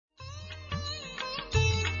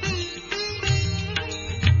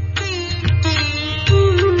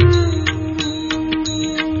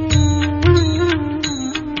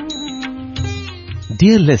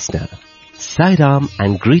Dear listener, Sairam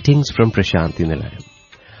and greetings from Prashanti Nilayam.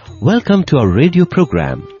 Welcome to our radio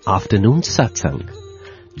program, Afternoon Satsang.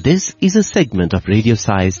 This is a segment of Radio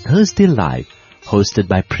Sai's Thursday Live, hosted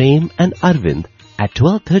by Prem and Arvind at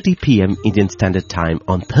 12:30 p.m. Indian Standard Time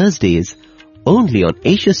on Thursdays, only on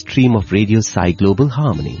Asia stream of Radio Sai Global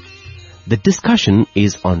Harmony. The discussion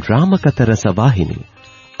is on Ramakatha Rasa Vahini,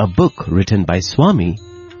 a book written by Swami,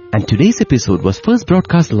 and today's episode was first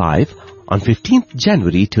broadcast live on 15th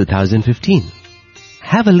January 2015.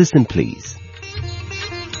 Have a listen, please.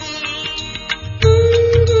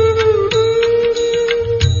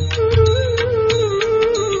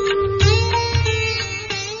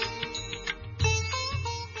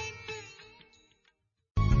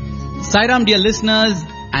 Sairam, dear listeners,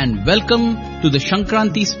 and welcome to the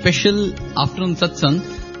Shankranti special afternoon satsang.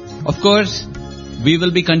 Of course, we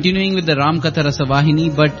will be continuing with the Ramakatha Rasa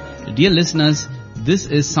Vahini, but dear listeners, this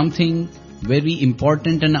is something very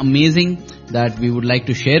important and amazing that we would like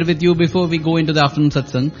to share with you before we go into the afternoon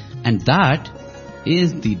satsang, and that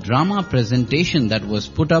is the drama presentation that was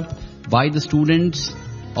put up by the students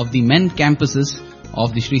of the men campuses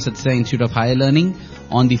of the Sri Sathya Institute of Higher Learning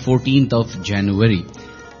on the 14th of January.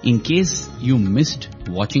 In case you missed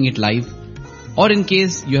watching it live, or in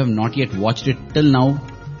case you have not yet watched it till now,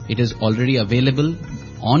 it is already available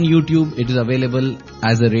on YouTube. It is available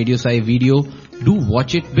as a Radio Sai video. Do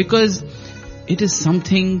watch it because it is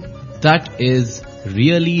something that is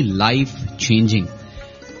really life-changing.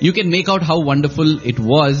 You can make out how wonderful it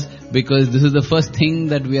was because this is the first thing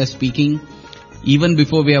that we are speaking even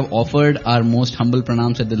before we have offered our most humble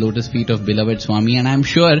pranams at the lotus feet of beloved Swami, and I am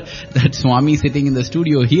sure that Swami sitting in the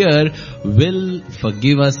studio here will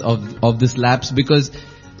forgive us of this lapse, because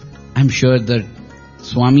I am sure that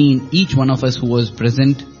Swami, each one of us who was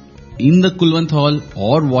present in the Kulwant Hall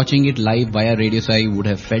or watching it live via Radio Sai would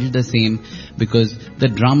have felt the same, because the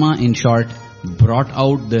drama, in short, brought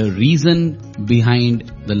out the reason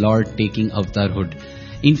behind the Lord taking avatarhood.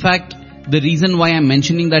 In fact, the reason why I am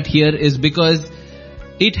mentioning that here is because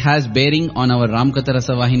it has bearing on our Ramakatha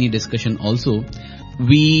Rasa Vahini discussion also.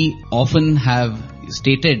 We often have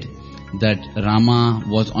stated that Rama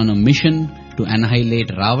was on a mission to annihilate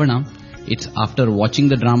Ravana. It's after watching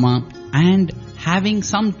the drama and having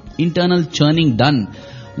some internal churning done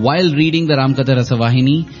while reading the Ramakatha Rasa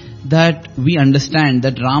Vahini that we understand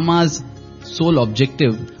that Rama's sole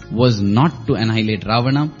objective was not to annihilate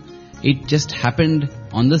Ravana. It just happened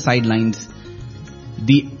on the sidelines.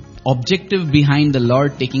 The objective behind the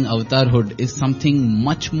Lord taking avatarhood is something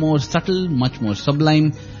much more subtle, much more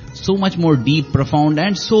sublime, so much more deep, profound,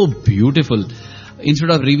 and so beautiful. Instead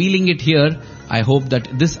of revealing it here, I hope that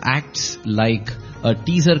this acts like a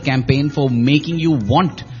teaser campaign for making you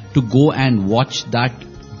want to go and watch that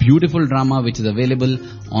beautiful drama which is available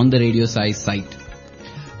on the Radio Sai site.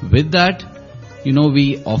 With that,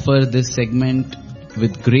 we offer this segment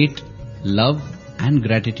with great love and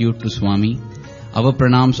gratitude to Swami. Our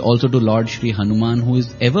pranams also to Lord Shri Hanuman, who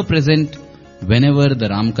is ever present whenever the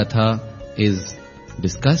Ram Katha is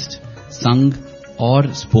discussed, sung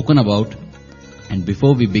or spoken about. And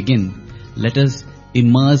before we begin, let us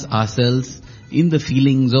immerse ourselves in the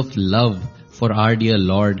feelings of love for our dear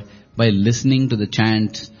Lord by listening to the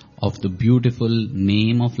chant of the beautiful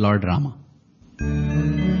name of Lord Rama.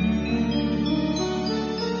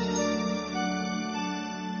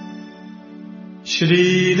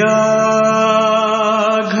 Shri Raghavam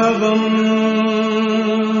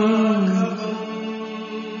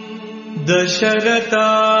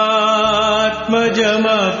Dasharathatmajam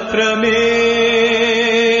Aprameyam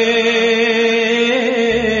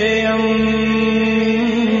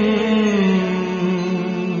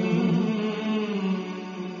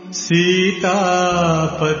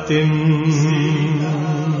Sitapatim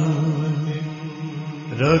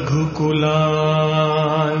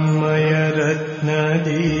Raghukulanmaya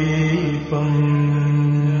Ratnadipam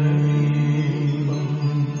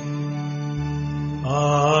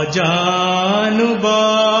Ajanubahum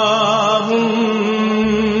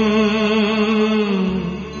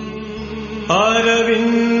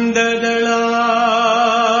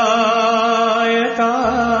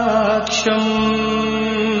Aravindadalayakaksham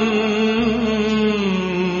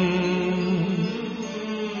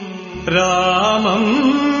Ramam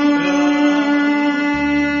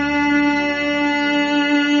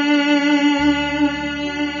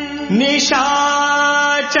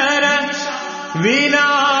Nishachara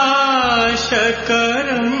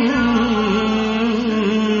Vinashakaram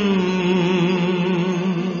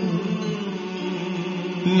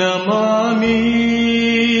Namami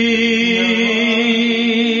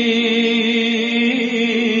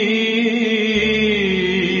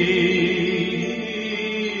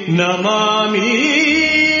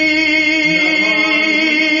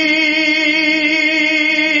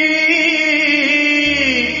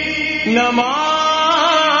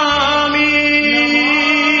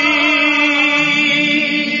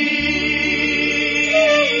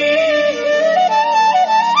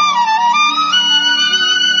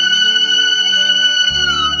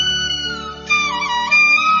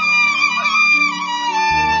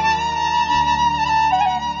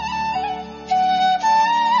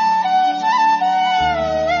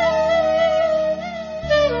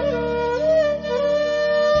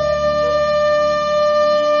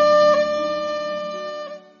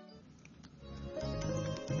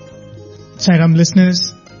Sai Ram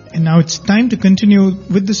listeners, and now it's time to continue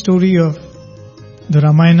with the story of the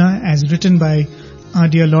Ramayana as written by our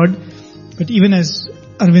dear Lord. But even as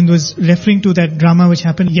Arvind was referring to that drama which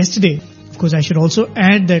happened yesterday, of course I should also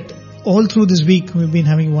add that all through this week we've been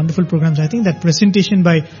having wonderful programs. I think that presentation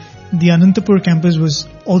by the Anantapur campus was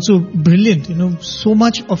also brilliant. So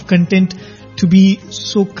much of content to be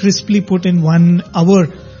so crisply put in 1 hour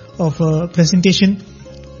of a presentation.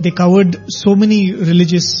 They covered so many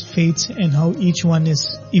religious faiths and how each one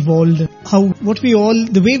is evolved.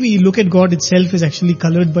 The way we look at God itself is actually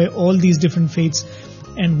colored by all these different faiths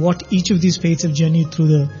and what each of these faiths have journeyed through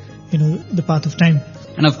the path of time.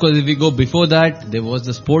 And of course, if we go before that, there was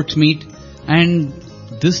the sports meet. And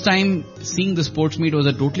this time, seeing the sports meet was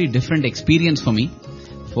a totally different experience for me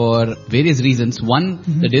for various reasons. One,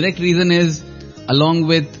 the direct reason is, along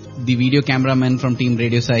with the video cameraman from Team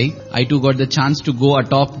Radio Sai, I too got the chance to go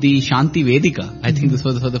atop the Shanti Vedika. I think this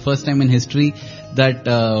was for the first time in history that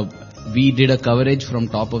we did a coverage from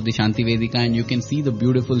top of the Shanti Vedika, and you can see the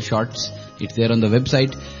beautiful shots. It's there on the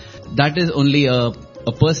website. That is only a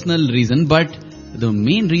personal reason, but the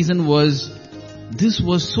main reason was this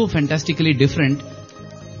was so fantastically different,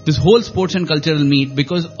 this whole sports and cultural meet,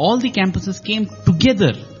 because all the campuses came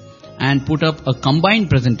together and put up a combined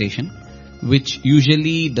presentation, which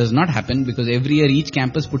usually does not happen because every year each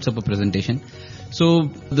campus puts up a presentation. So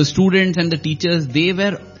the students and the teachers, they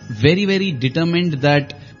were very, very determined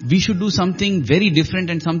that we should do something very different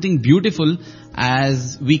and something beautiful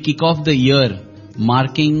as we kick off the year,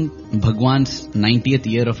 marking Bhagwan's 90th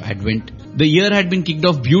year of Advent. The year had been kicked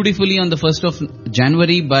off beautifully on the 1st of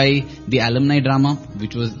January by the alumni drama,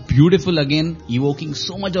 which was beautiful again, evoking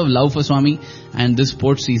so much of love for Swami and this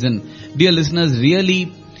sports season. Dear listeners,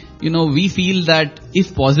 really, we feel that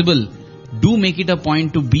if possible, do make it a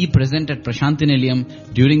point to be present at Prashanthi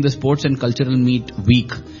Nilayam during the Sports and Cultural Meet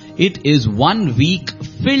week. It is 1 week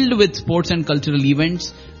filled with sports and cultural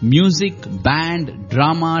events, music, band,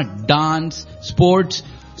 drama, dance, sports,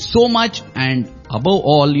 so much, and above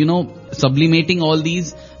all, sublimating all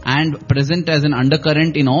these and present as an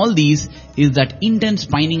undercurrent in all these is that intense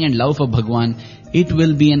pining and love for Bhagwan. It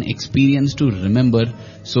will be an experience to remember.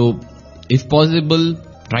 So, if possible,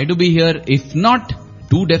 try to be here. If not,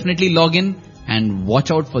 do definitely log in and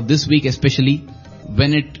watch out for this week, especially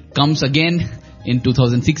when it comes again in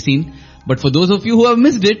 2016. But for those of you who have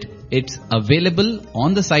missed it, it's available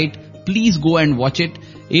on the site. Please go and watch it.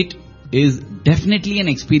 It is definitely an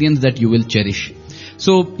experience that you will cherish.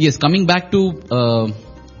 So yes, coming back to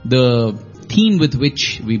the theme with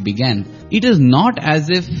which we began, it is not as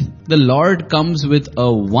if the Lord comes with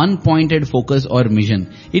a one-pointed focus or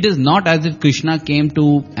mission. It is not as if Krishna came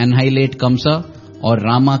to annihilate Kamsa or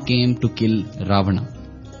Rama came to kill Ravana.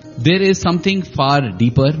 There is something far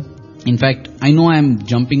deeper. In fact, I know I am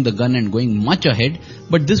jumping the gun and going much ahead,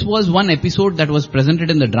 but this was one episode that was presented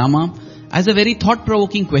in the drama as a very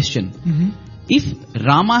thought-provoking question. Mm-hmm. If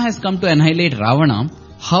Rama has come to annihilate Ravana,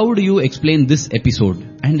 how do you explain this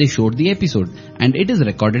episode? And they showed the episode, and it is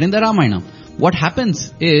recorded in the Ramayana. What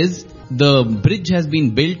happens is, the bridge has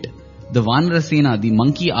been built, the Vanara Sena, the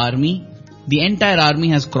monkey army, the entire army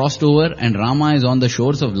has crossed over, and Rama is on the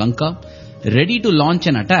shores of Lanka, ready to launch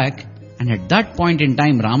an attack. And at that point in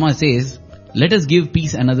time, Rama says, let us give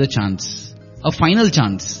peace another chance, a final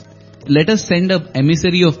chance. Let us send an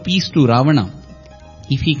emissary of peace to Ravana.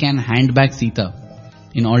 If he can hand back Sita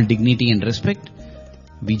in all dignity and respect,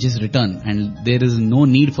 we just return. And there is no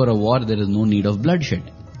need for a war, there is no need of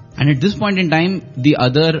bloodshed. And at this point in time, the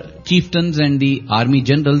other chieftains and the army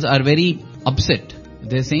generals are very upset.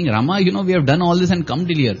 They're saying, Rama, we have done all this and come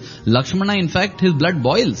till here. Lakshmana, in fact, his blood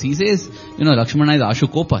boils. He says, Lakshmana is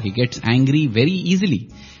Ashukopa. He gets angry very easily.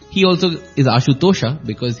 He also is Ashutosha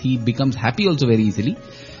because he becomes happy also very easily.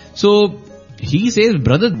 So, he says,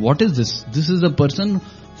 brother, what is this? This is a person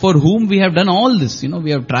for whom we have done all this.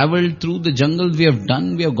 We have traveled through the jungles, we have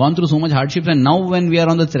gone through so much hardships, and now when we are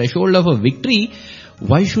on the threshold of a victory,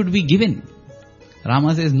 why should we give in?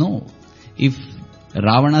 Rama says, no. If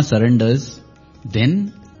Ravana surrenders,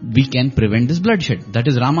 then we can prevent this bloodshed. That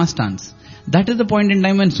is Rama's stance. That is the point in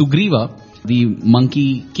time when Sugriva, the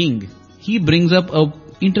monkey king, he brings up a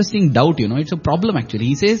interesting doubt, it's a problem actually.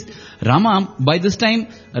 He says, Rama, by this time,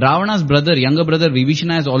 Ravana's brother, younger brother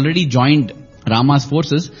Vibhishana has already joined Rama's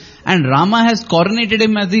forces, and Rama has coronated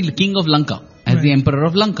him as the king of Lanka, as the emperor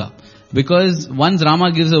of Lanka. Because once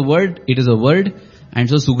Rama gives a word, it is a word, and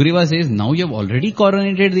so Sugriva says, now you have already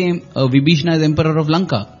coronated the Vibhishana as emperor of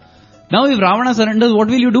Lanka. Now if Ravana surrenders, what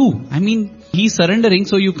will you do? He's surrendering,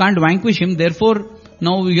 so you can't vanquish him, therefore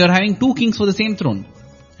now you are having two kings for the same throne.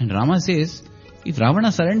 And Rama says, if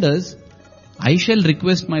Ravana surrenders, I shall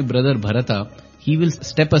request my brother Bharata, he will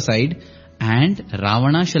step aside and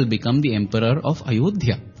Ravana shall become the emperor of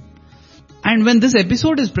Ayodhya. And when this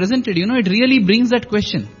episode is presented, it really brings that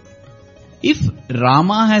question. If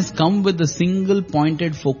Rama has come with the single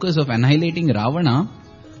pointed focus of annihilating Ravana,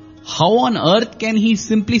 how on earth can he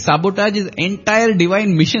simply sabotage his entire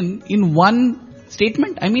divine mission in one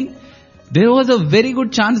statement? I mean, there was a very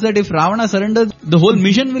good chance that if Ravana surrenders, the whole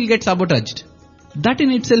mission will get sabotaged. That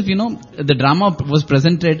in itself, the drama was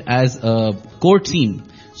presented as a court scene.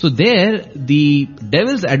 So there, the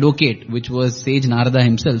devil's advocate, which was sage Narada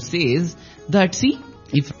himself, says that, see,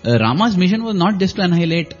 if Rama's mission was not just to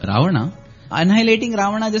annihilate Ravana, annihilating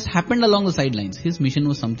Ravana just happened along the sidelines. His mission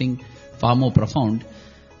was something far more profound.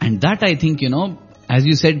 And that I think, as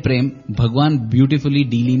you said, Prem, Bhagwan beautifully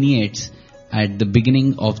delineates at the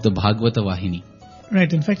beginning of the Bhagavata Vahini.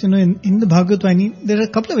 Right. In fact, in the Bhagavata Vahini, there are a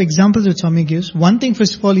couple of examples that Swami gives. One thing,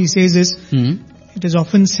 first of all, he says is, it is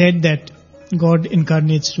often said that God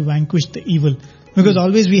incarnates to vanquish the evil. Because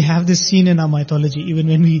always we have this scene in our mythology, even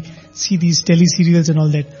when we see these teleserials and all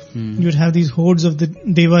that. You would have these hordes of the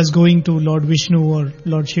devas going to Lord Vishnu or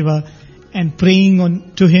Lord Shiva and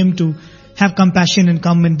praying to him to have compassion and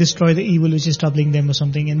come and destroy the evil which is troubling them or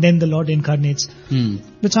something. And then the Lord incarnates.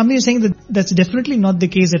 But somebody is saying that that's definitely not the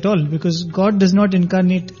case at all, because God does not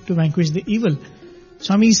incarnate to vanquish the evil.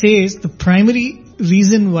 Swami says the primary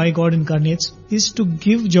reason why God incarnates is to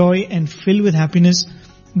give joy and fill with happiness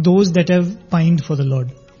those that have pined for the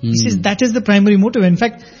Lord. He says that is the primary motive. In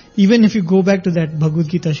fact, even if you go back to that Bhagavad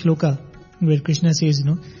Gita shloka where Krishna says,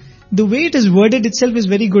 the way it is worded itself is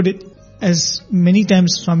very good. As many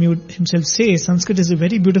times Swami would himself say, Sanskrit is a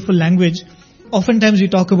very beautiful language. Oftentimes we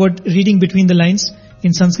talk about reading between the lines.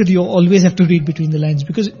 In Sanskrit you always have to read between the lines,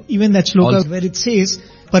 because even that shloka where it says,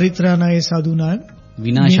 Paritranaya sadhuna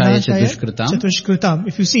Vinashaya Chatushkritam.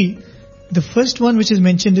 If you see, the first one which is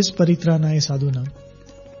mentioned is Paritranaya sadhuna.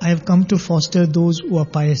 I have come to foster those who are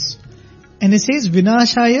pious. And it says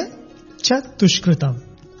Vinashaya Chatushkritam.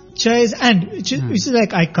 Cha is and, which is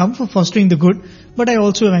like I come for fostering the good, but I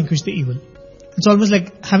also vanquish the evil. It's almost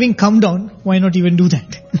like having come down, why not even do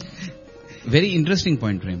that? Very interesting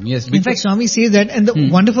point, Prem. Yes. In fact, Swami says that, and the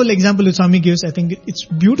wonderful example that Swami gives, I think it's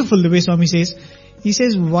beautiful the way Swami says. He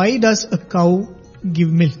says, why does a cow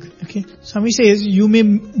give milk? Okay. Swami says, you may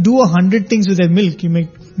do 100 things with that milk. You may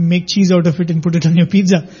make cheese out of it and put it on your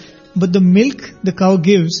pizza. But the milk the cow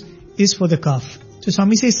gives is for the calf. So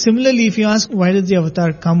Swami says, similarly, if you ask why did the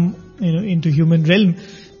avatar come into human realm,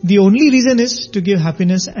 the only reason is to give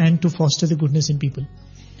happiness and to foster the goodness in people.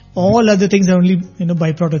 All other things are only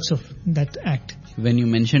byproducts of that act. When you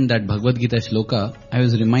mentioned that Bhagavad Gita shloka, I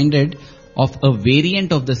was reminded of a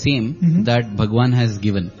variant of the same that Bhagwan has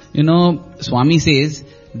given. Swami says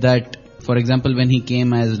that, for example, when he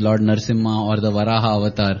came as Lord Narsimha or the Varaha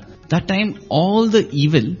avatar, that time all the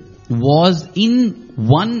evil was in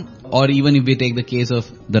one, or even if we take the case of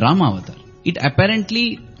the Rama avatar, it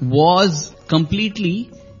apparently was completely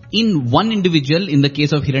in one individual in the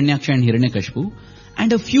case of Hiranyaksha and Hiranyakashipu,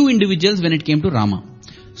 and a few individuals when it came to Rama.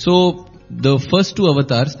 So the first two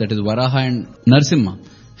avatars, that is Varaha and Narsimha,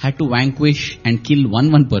 had to vanquish and kill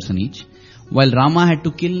one person each, while Rama had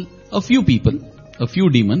to kill a few people, a few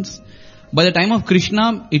demons. By the time of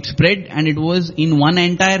Krishna, it spread and it was in one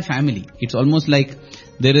entire family. It's almost like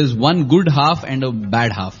there is one good half and a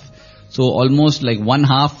bad half. So almost like one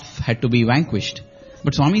half had to be vanquished.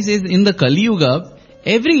 But Swami says in the Kali Yuga,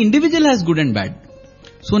 every individual has good and bad.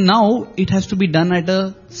 So now it has to be done at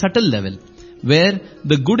a subtle level, where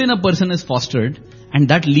the good in a person is fostered and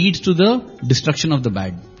that leads to the destruction of the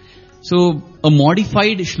bad. So a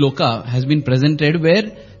modified shloka has been presented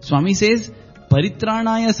where Swami says,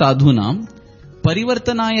 Paritranaya sadhunam,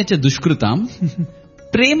 parivartanaya cha dushkritam,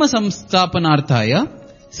 prema samsthapanarthaya,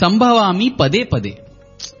 sambhavami pade pade.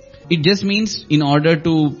 It just means in order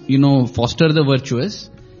to, foster the virtuous,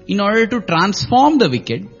 in order to transform the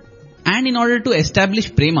wicked, and in order to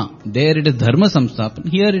establish prema. There it is dharma samsthapan,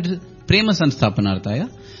 here it is prema samsthapanarthaya.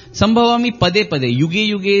 Sambhavami pade pade. Yuge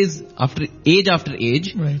yuge is after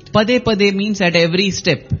age. Right. Pade pade means at every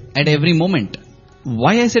step, at every moment.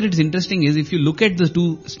 Why I said it's interesting is if you look at the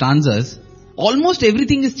two stanzas, almost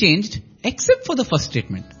everything is changed except for the first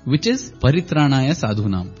statement, which is Paritranaya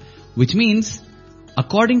sadhunam, which means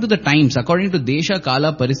according to the times, according to desha,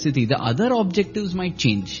 kala, paristhiti, the other objectives might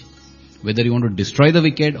change. Whether you want to destroy the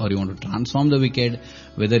wicked or you want to transform the wicked,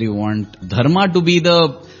 whether you want dharma to be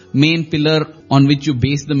the main pillar on which you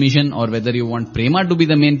base the mission, or whether you want prema to be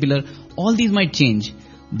the main pillar, all these might change.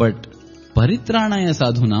 But Paritranaya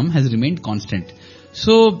sadhunam has remained constant.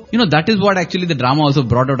 So, that is what actually the drama also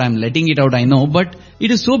brought out. I'm letting it out, I know, but it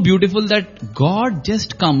is so beautiful that God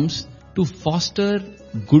just comes to foster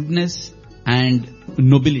goodness and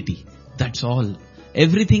nobility. That's all.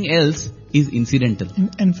 Everything else is incidental.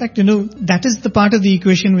 In fact, that is the part of the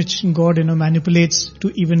equation which God, manipulates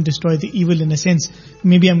to even destroy the evil in a sense.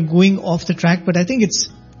 Maybe I'm going off the track, but I think it's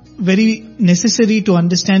very necessary to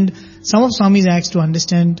understand some of Swami's acts, to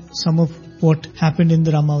understand some of what happened in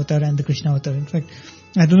the Rama avatar and the Krishna avatar. In fact,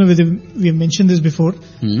 I don't know whether we have mentioned this before.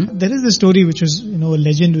 There is a story which was, a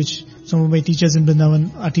legend which some of my teachers in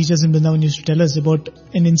Vrindavan, our teachers in Vrindavan used to tell us about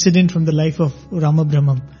an incident from the life of Rama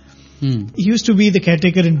Brahmam. He used to be the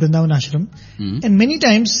caretaker in Vrindavan ashram. And many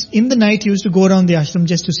times in the night he used to go around the ashram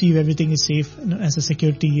just to see if everything is safe, as a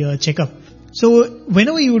security checkup. So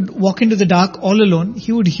whenever he would walk into the dark all alone,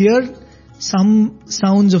 he would hear some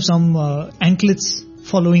sounds of some anklets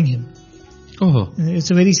following him. Oh.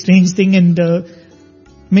 It's a very strange thing, and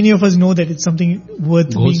many of us know that it's something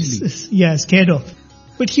worth Ghostly. being scared of.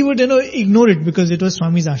 But he would ignore it because it was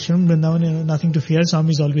Swami's ashram, Vrindavan, nothing to fear,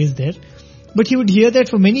 Swami is always there. But he would hear that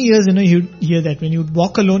for many years, he would hear that. When he would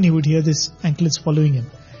walk alone, he would hear this anklets following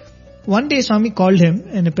him. One day Swami called him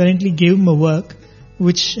and apparently gave him a work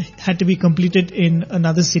which had to be completed in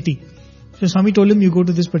another city. So Swami told him, you go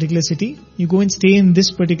to this particular city, you go and stay in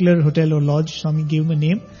this particular hotel or lodge. Swami gave him a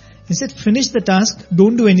name. He said, finish the task,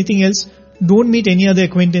 don't do anything else, don't meet any other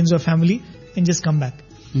acquaintance or family, and just come back.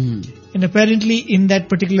 And apparently in that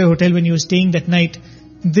particular hotel when he was staying that night,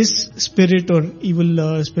 this spirit or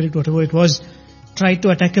evil spirit, whatever it was, tried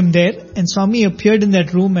to attack him there, and Swami appeared in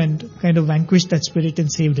that room and kind of vanquished that spirit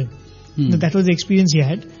and saved him. That was the experience he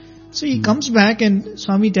had. So he comes back and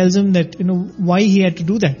Swami tells him that, why he had to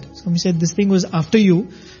do that. Swami said, this thing was after you,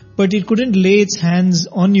 but it couldn't lay its hands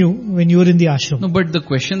on you when you were in the ashram. No, but the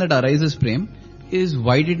question that arises, Prem, is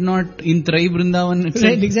why did not in Trai Vrindavan itself?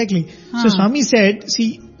 Right, exactly. So Swami said,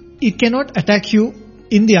 see, it cannot attack you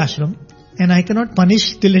in the ashram, and I cannot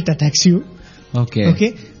punish till it attacks you.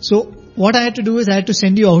 Okay. So what I had to do is I had to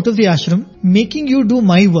send you out of the ashram, making you do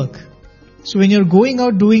my work. So when you're going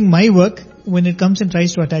out doing my work, when it comes and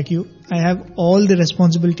tries to attack you, I have all the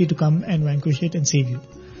responsibility to come and vanquish it and save you.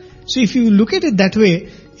 So if you look at it that way,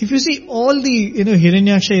 if you see all the,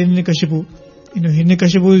 Hiranyaksha, Hiranyakashipu,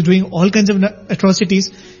 Hiranyakashipu is doing all kinds of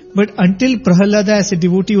atrocities, but until Prahalada as a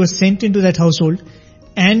devotee was sent into that household,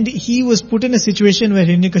 and he was put in a situation where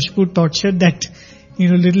Hiranyakashipu tortured that,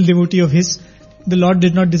 little devotee of his, the Lord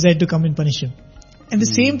did not decide to come and punish him. And the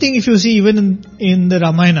same thing if you see even in the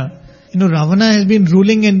Ramayana, Ravana has been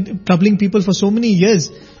ruling and troubling people for so many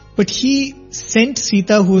years, but he sent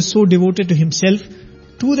Sita, who was so devoted to himself,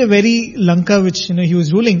 to the very Lanka which, he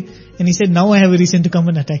was ruling, and he said, now I have a reason to come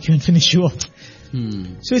and attack you and finish you off.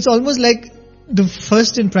 So it's almost like the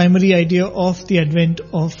first and primary idea of the advent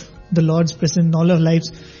of the Lord's presence in all our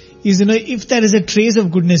lives is, if there is a trace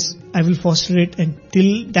of goodness, I will foster it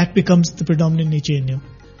until that becomes the predominant nature in you.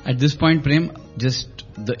 At this point, Prem, just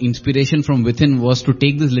the inspiration from within was to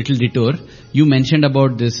take this little detour. You mentioned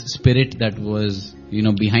about this spirit that was,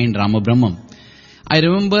 behind Rama Brahmam. I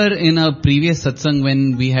remember in a previous satsang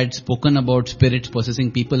when we had spoken about spirits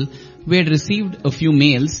possessing people, we had received a few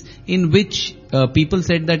mails in which people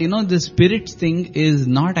said that, the spirits thing is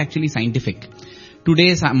not actually scientific.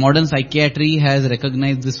 Today's modern psychiatry has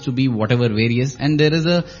recognized this to be whatever various, and there is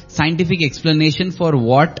a scientific explanation for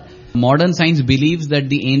what modern science believes that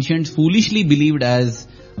the ancients foolishly believed as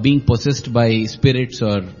being possessed by spirits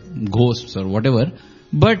or ghosts or whatever.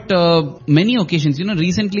 But many occasions,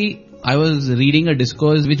 recently I was reading a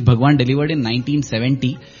discourse which Bhagwan delivered in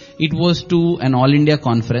 1970. It was to an All India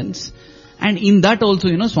conference, and in that also,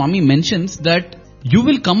 Swami mentions that you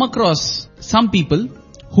will come across some people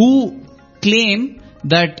who claim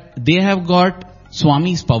that they have got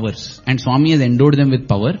Swami's powers and Swami has endowed them with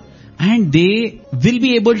power, and they will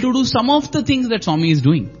be able to do some of the things that Swami is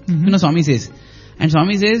doing. Swami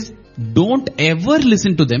says, don't ever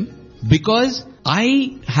listen to them because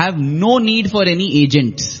I have no need for any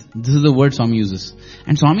agents. This is the word Swami uses.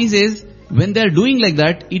 And Swami says, when they are doing like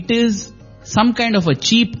that, it is some kind of a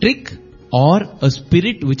cheap trick or a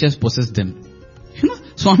spirit which has possessed them.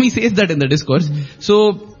 Swami says that in the discourse.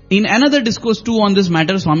 So, in another discourse too on this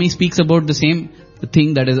matter, Swami speaks about the same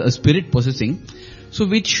thing, that is a spirit possessing. So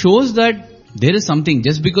which shows that there is something,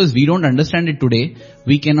 just because we don't understand it today,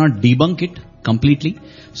 we cannot debunk it completely.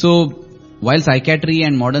 So while psychiatry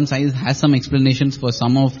and modern science has some explanations for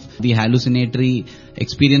some of the hallucinatory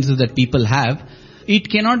experiences that people have, it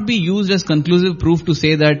cannot be used as conclusive proof to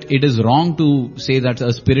say that it is wrong to say that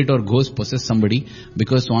a spirit or ghost possessed somebody,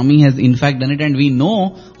 because Swami has in fact done it, and we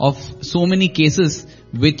know of so many cases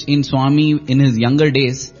which in Swami in his younger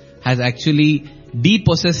days has actually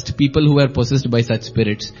depossessed people who were possessed by such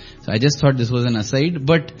spirits. So I just thought this was an aside,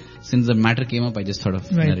 but since the matter came up, I just thought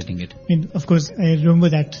of narrating it. I mean, of course, I remember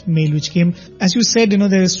that mail which came. As you said,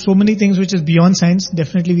 there are so many things which is beyond science.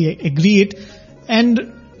 Definitely we agree it.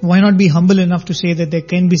 And why not be humble enough to say that there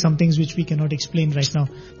can be some things which we cannot explain right now.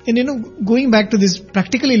 And going back to this,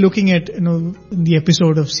 practically looking at, the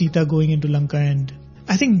episode of Sita going into Lanka, and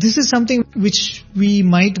I think this is something which we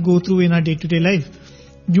might go through in our day-to-day life.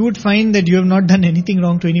 You would find that you have not done anything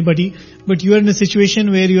wrong to anybody, but you are in a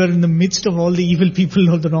situation where you are in the midst of all the evil people,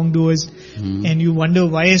 all the wrongdoers, and you wonder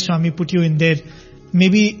why has Swami put you in there.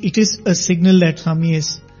 Maybe it is a signal that Swami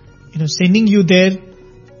is, sending you there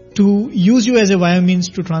to use you as a via means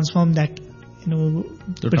to transform that, To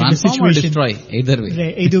particular transform situation. or destroy, either way.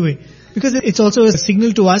 Right, either way. Because it's also a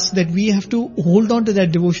signal to us that we have to hold on to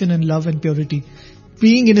that devotion and love and purity.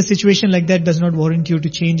 Being in a situation like that does not warrant you to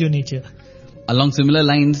change your nature. Along similar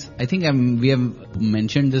lines, I think we have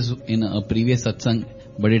mentioned this in a previous satsang,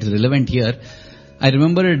 but it's relevant here. I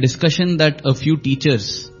remember a discussion that a few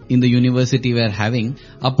teachers in the university were having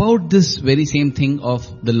about this very same thing of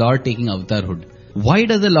the Lord taking avatarhood. Why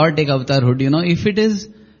does the Lord take avatarhood? If it is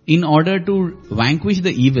in order to vanquish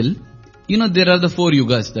the evil, there are the 4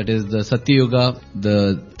 yugas, that is the Satya Yuga,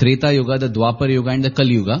 the Treta Yuga, the Dwapar Yuga and the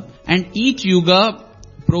Kali Yuga. And each yuga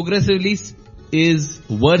progressively is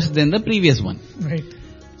worse than the previous one. Right.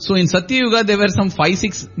 So in Satya Yuga there were some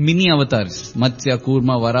 5-6 mini avatars. Matsya,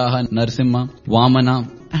 Kurma, Varaha, Narsimha, Vamana.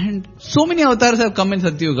 And so many avatars have come in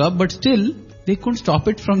Satya Yuga, but still they couldn't stop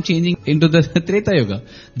it from changing into the Treta Yuga.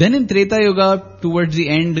 Then in Treta Yuga, towards the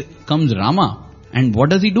end comes Rama. And what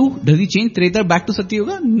does he do? Does he change Treta back to Satya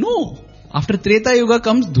Yuga? No. After Treta Yuga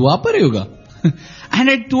comes Dwapara Yuga.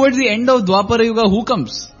 And towards the end of Dwapara Yuga, who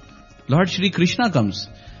comes? Lord Shri Krishna comes.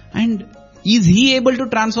 And is he able to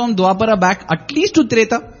transform Dwapara back at least to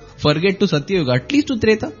Treta? Forget to Satya Yuga, at least to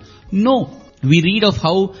Treta? No. We read of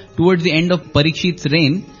how towards the end of Parikshit's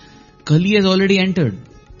reign, Kali has already entered.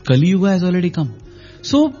 Kali Yuga has already come.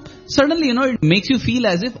 So suddenly, it makes you feel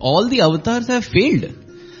as if all the avatars have failed.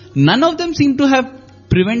 None of them seem to have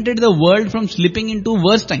prevented the world from slipping into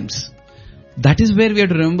worse times. That is where we have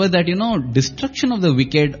to remember that, destruction of the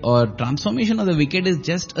wicked or transformation of the wicked is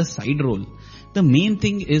just a side role. The main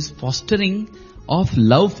thing is fostering of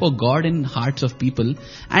love for God in hearts of people.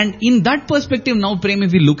 And in that perspective now, Prem,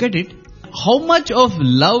 if we look at it, how much of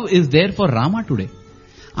love is there for Rama today?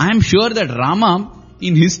 I am sure that Rama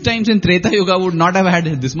in his times in Treta Yuga would not have had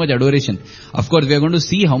this much adoration. Of course, we are going to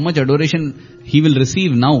see how much adoration he will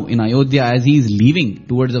receive now in Ayodhya as he is leaving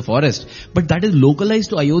towards the forest. But that is localized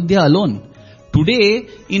to Ayodhya alone. Today,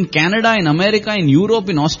 in Canada, in America, in Europe,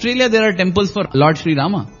 in Australia, there are temples for Lord Sri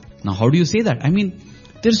Rama. Now, how do you say that? I mean,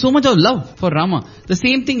 there's so much of love for Rama. The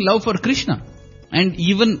same thing, love for Krishna. And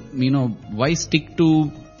even, why stick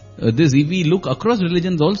to this? If we look across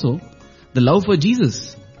religions also, the love for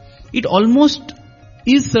Jesus. It almost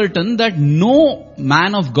is certain that no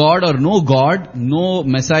man of God or no God, no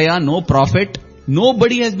Messiah, no prophet,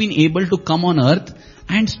 nobody has been able to come on earth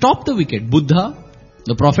and stop the wicked. Buddha,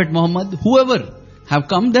 the Prophet Muhammad, whoever have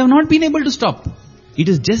come, they have not been able to stop. It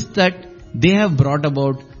is just that they have brought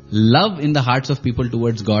about love in the hearts of people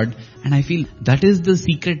towards God, and I feel that is the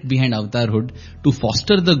secret behind avatarhood, to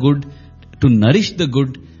foster the good, to nourish the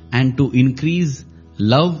good, and to increase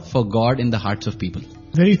love for God in the hearts of people.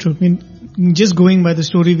 Very true. I mean, just going by the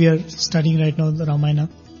story we are studying right now, the Ramayana,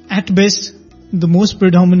 at best, the most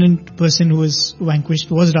predominant person who was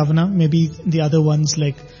vanquished was Ravana, maybe the other ones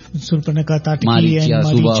like Surpanaka, Tatiki and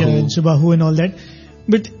Maricha and Subahu and all that.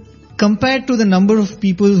 But compared to the number of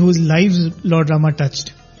people whose lives Lord Rama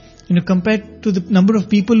touched, compared to the number of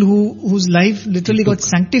people whose life literally got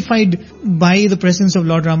sanctified by the presence of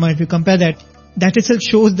Lord Rama, if you compare that, that itself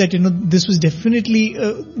shows that, this was definitely,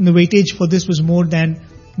 the weightage for this was more than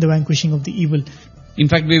the vanquishing of the evil. In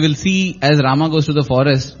fact, we will see as Rama goes to the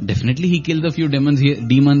forest, definitely he killed a few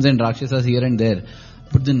demons and Rakshasas here and there.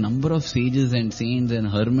 But the number of sages and saints and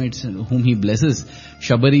hermits whom he blesses,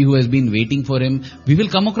 Shabari who has been waiting for him, we will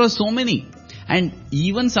come across so many. And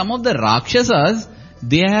even some of the Rakshasas,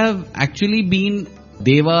 they have actually been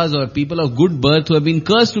devas or people of good birth who have been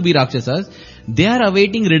cursed to be Rakshasas. They are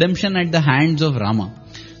awaiting redemption at the hands of Rama.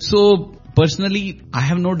 So, personally, I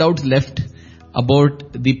have no doubts left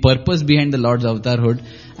about the purpose behind the Lord's avatarhood,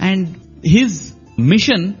 and his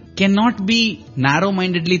mission cannot be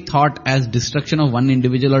narrow-mindedly thought as destruction of one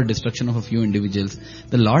individual or destruction of a few individuals.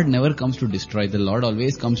 The Lord never comes to destroy. The Lord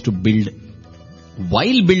always comes to build.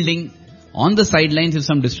 While building, on the sidelines, if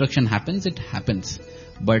some destruction happens, it happens.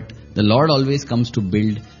 but the Lord always comes to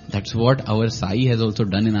build. That's what our Sai has also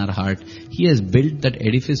done in our heart. He has built that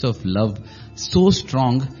edifice of love so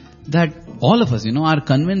strong that all of us, are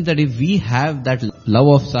convinced that if we have that love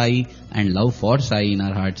of Sai and love for Sai in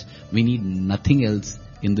our hearts, we need nothing else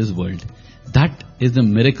in this world. That is the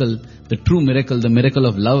miracle, the true miracle, the miracle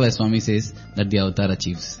of love, as Swami says, that the avatar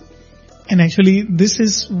achieves. And actually, this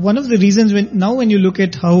is one of the reasons when you look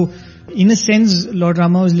at how, in a sense, Lord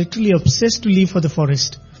Rama was literally obsessed to leave for the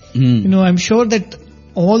forest. I'm sure that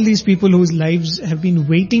all these people whose lives have been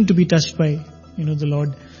waiting to be touched by, the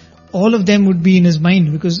Lord, all of them would be in his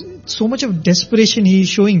mind, because so much of desperation he is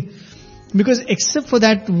showing. Because except for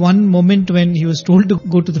that one moment when he was told to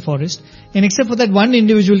go to the forest, and except for that one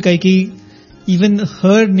individual Kaikeyi, even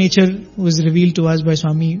her nature was revealed to us by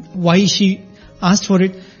Swami, why she asked for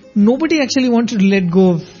it. Nobody actually wanted to let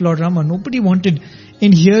go of Lord Rama. Nobody wanted.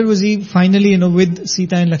 And here was he finally, with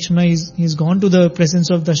Sita and Lakshmana, he's gone to the presence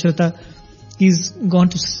of Dasharatha. He's gone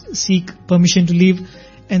to seek permission to leave.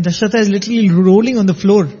 And Dasharatha is literally rolling on the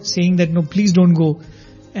floor saying that, no, please don't go.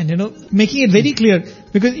 And, making it very clear.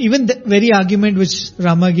 Because even the very argument which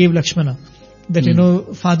Rama gave Lakshmana,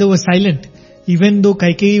 that, father was silent. Even though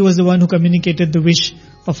Kaikeyi was the one who communicated the wish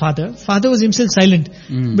of father was himself silent.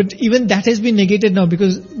 But even that has been negated now,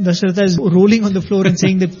 because Dasharatha is rolling on the floor and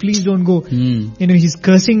saying that please don't go. He's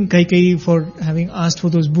cursing Kaikeyi for having asked for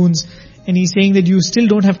those boons. And he's saying that you still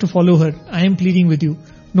don't have to follow her. I am pleading with you.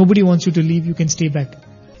 Nobody wants you to leave. You can stay back.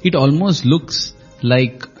 It almost looks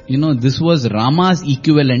like, this was Rama's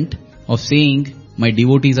equivalent of saying, my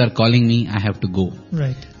devotees are calling me, I have to go.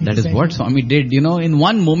 Right. That is what Swami did. In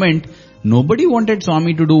one moment, nobody wanted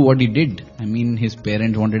Swami to do what he did. I mean, his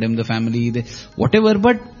parents wanted him, the family, whatever.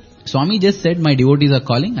 But Swami just said, my devotees are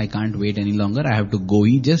calling. I can't wait any longer. I have to go.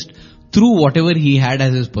 He just threw whatever he had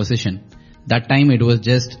as his possession. That time it was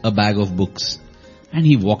just a bag of books. And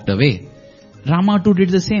he walked away. Rama too did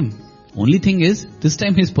the same. Only thing is, this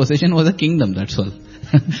time his possession was a kingdom, that's all.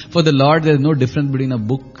 For the Lord, there is no difference between a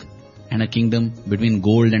book and a kingdom, between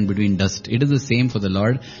gold and between dust. It is the same for the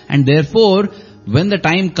Lord. And therefore, when the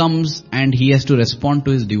time comes and he has to respond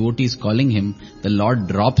to his devotees calling him, the Lord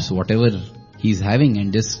drops whatever he's having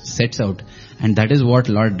and just sets out. And that is what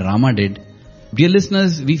Lord Rama did. Dear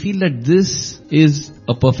listeners, we feel that this is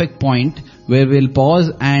a perfect point where we'll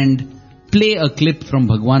pause and play a clip from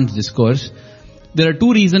Bhagwan's discourse. There are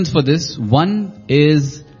two reasons for this. One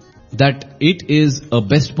is that it is a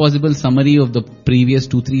best possible summary of the previous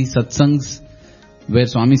 2-3 satsangs, where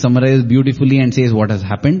Swami summarizes beautifully and says what has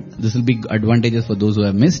happened. This will be advantageous for those who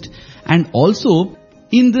have missed. And also,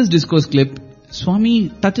 in this discourse clip, Swami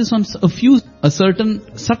touches on a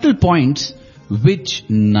certain subtle points which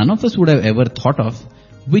none of us would have ever thought of,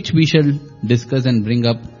 which we shall discuss and bring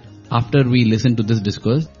up after we listen to this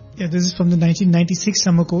discourse. Yeah, this is from the 1996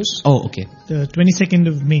 summer course. Oh, okay. The 22nd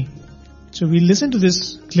of May. So we'll listen to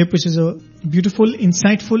this clip, which is a beautiful,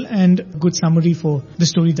 insightful and good summary for the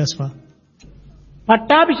story thus far.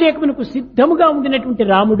 పట్టాభిషేకమునకు సిద్ధముగా ఉండినటువంటి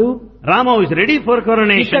రాముడు Rama is ready for ఇక్కడ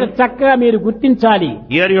coronation. చక్కగా మీరు గుర్తించాలి.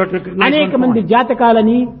 Here you have to recognize అనేక one మంది point.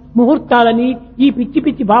 జాతకాలని ముహూర్తాలని ఈ పిచ్చి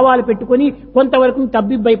పిచ్చి భావాలు పెట్టుకొని కొంతవరకు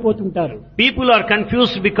తబ్బిబ్బైపోతుంటారు. People are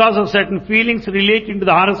confused because of certain feelings relating to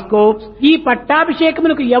the horoscopes. ఈ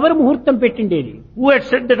పట్టాభిషేకమునకు ఎవరు ముహూర్తం పెట్టిండేది? Who had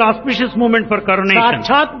set that auspicious moment for coronation?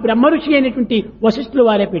 సాక్షాత్ బ్రహ్మఋషి అయినటువంటి వశిష్ఠుల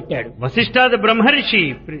వారే పెట్టాడు. Vasishtha, the Brahmarishi.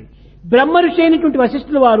 బ్రహ్మఋషి అయినటువంటి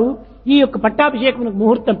వశిష్ఠుల వారు ఈ యొక్క పట్టాభిషేకమునకు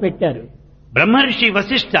ముహూర్తం పెట్టారు. Brahmarishi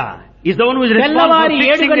Vasishtha is the one who is responsible తెల్లవారి for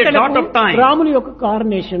 7 fixing the dot గంటలకు of time. రాముని యొక్క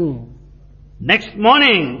కారణేషన్. Next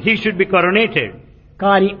morning he should be coronated.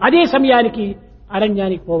 కానీ అదే సమయానికి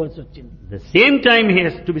అరణ్యానికి పోవలసి వచ్చింది. The same time he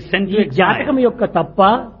has to be sent to ఈ జాతకం exile. యొక్క తప్ప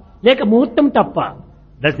లేక ముహూర్తం తప్ప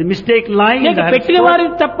Does the mistake lie in లేక the పెట్టిన horoscope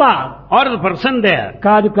వారిది తప్ప or the person there?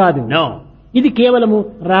 కాదు కాదు. No. ఇది కేవలము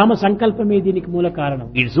రామ సంకల్పమే దీనికి మూల కారణం.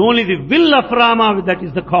 It's only the will of Rama that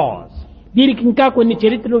is the cause. దీనికి ఇంకా కొన్ని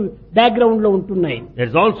చరిత్రలు బ్యాక్గ్రౌండ్ లో ఉంటున్నాయి.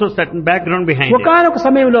 There's also certain background behind it. ఒకానొక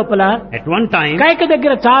సమయం లోపల At one time, కైక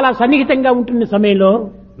దగ్గర చాలా సన్నిహితంగా ఉంటున్న సమయంలో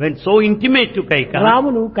when so intimate to Kaika,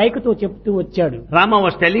 రామును కైకతో చెప్తూ వచ్చాడు, Rama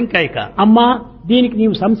was telling Kaika, అమ్మా దీనికి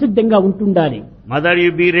నీవు సంసిద్ధంగా ఉంటుండాలి. Mother,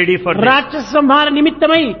 you be ready for this. రాక్షస సంహార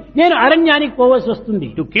నిమిత్తమై నేను అరణ్యానికి పోవలసి వస్తుంది.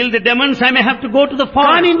 To kill the demons, I may have to go to the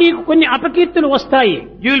కానీ forest. నీకు కొన్ని అపకీర్తులు వస్తాయి.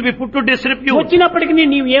 You will be put to disrepute. వచ్చినప్పటికీ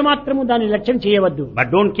నీవు ఏమాత్రము దాన్ని లక్ష్యం చేయవద్దు. But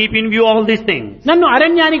don't keep in view all these things. నన్ను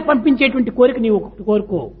అరణ్యానికి పంపించేటువంటి కోరిక నీవు ఒకటి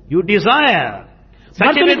కోరుకో. You desire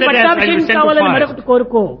Such a way భర్తనికి that I will పట్టాభిషేకం send to కావాలని forest. మరొకటి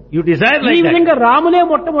కోరుకో. You desire ఈ like that. విధంగా రాములే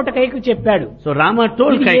మొట్టమొదట కైకు చెప్పాడు. So Rama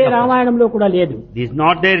told ఇది ఏ Kaika. రామాయణంలో కూడా లేదు. This is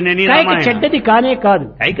not there in any Kaika Ramayana. చెడ్డది కానే కాదు.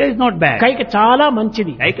 Kaika is not bad. Kaika చాలా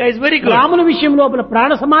మంచిది. Kaika is very good. రాముల విషయం లోపల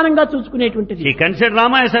ప్రాణ సమానంగా చూసుకునేటువంటిది. She considered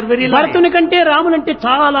Rama as her very life. భరతుని కంటే రాములంటే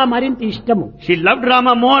చాలా మరింత ఇష్టము. She loved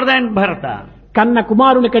Rama more than Bharata. కన్న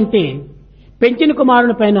కుమారుని కంటే పెంచిన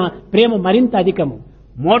కుమారుని పైన ప్రేమ మరింత అధికము.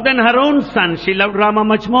 More than her own son, she loved Rama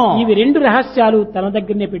much more. ఇవి రెండు రహస్యాలు తన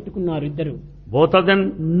దగ్గరనే పెట్టుకున్నారు ఇద్దరు. Both of them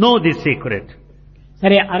know this secret.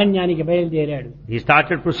 సరే అరణ్యానికి బయలుదేరాడు. He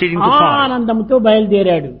started proceeding to forest. ఆనందంతో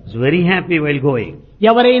బయలుదేరాడు. He was very happy while going.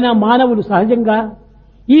 ఎవరైనా మానవులు సహజంగా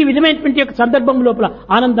ఈ విధమైనటువంటి యొక్క సందర్భం లోపల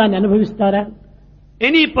ఆనందాన్ని అనుభవిస్తారా?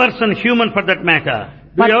 Any person, human for that matter,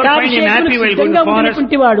 do you ever find him happy while going to forest?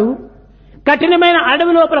 పట్టాభిషేకం వాడు కఠినమైన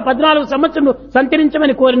అడవి లోపల 14 సంవత్సరాలు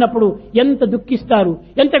సంచరించమని కోరినప్పుడు ఎంత దుఃఖిస్తారు,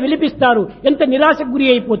 ఎంత విలిపిస్తారు, ఎంత నిరాశకు గురి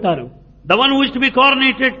అయిపోతారు. The one who is to be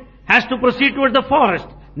coronated has to proceed towards the forest.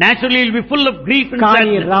 Naturally, he will be full of grief and కానీ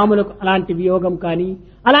sadness. రాములకు అలాంటి వియోగం కానీ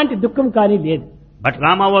అలాంటి దుఃఖం కానీ లేదు. But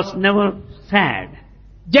Rama was never sad.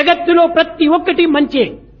 జగత్తులో ప్రతి ఒక్కటి మంచే.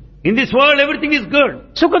 In this world, everything is good.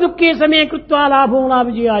 సుఖ దుఃఖే సమయ కృత్వా లాభం నా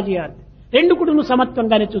విజయాజయాత్. రెండు కూడా నువ్వు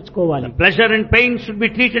సమత్వంగానే చూసుకోవాలి. Pleasure and pain should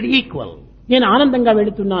be treated equal. నేను ఆనందంగా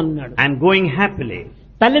వెళుతున్నాను అన్నాడు. I am going happily.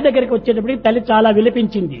 తల్లి దగ్గరికి వచ్చేటప్పటికి తల్లి చాలా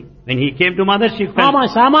విలపించింది. When he came to mother, she felt ఆమె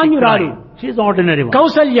సామాన్యురాలు. she is ordinary one.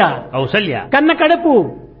 Kaushalya Kausalya. కన్న కడుపు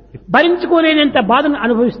భరించుకోలేనంత బాధను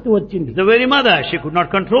అనుభవిస్తూ వచ్చింది. The very mother, she could not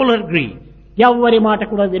control her grief. ఎవ్వరి మాట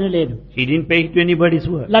కూడా వినలేదు. She didn't pay to anybody's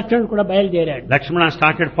word. లక్ష్మణుడు కూడా బయలుదేరాడు. Lakshmana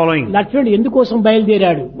started following. లక్ష్మణుడు ఎందుకోసం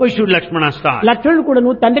బయలుదేరాడు? Why should Lakshmana start? లక్ష్మణుడు కూడా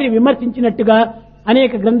నువ్వు తండ్రిని విమర్శించినట్టుగా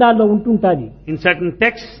అనేక గ్రంథాల్లో ఉంటుంటాది. In certain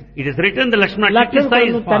texts, it is written that Lakshmana లక్ష్మణుడు కూడా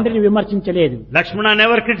criticized నువ్వు father. తండ్రిని విమర్శించలేదు. Lakshmana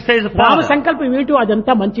never criticized the Rama father. సంకల్పం ఏమిటో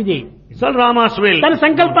అదంతా మంచిదే. It's all Rama's will. తన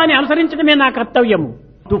సంకల్పాన్ని అనుసరించడమే నా కర్తవ్యము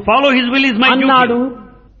To follow his will is my అన్నాడు. duty.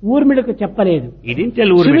 ఊర్మిళకు చెప్పలేదు, He didn't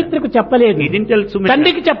tell Urmila. సుమిత్రకు చెప్పలేదు, He didn't tell Sumitra.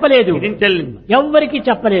 తండ్రికి చెప్పలేదు, He didn't tell. ఎవ్వరికి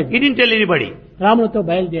చెప్పలేదు. He didn't tell anybody. రాములతో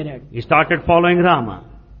బయలుదేరాడు. He started following Rama.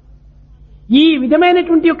 ఈ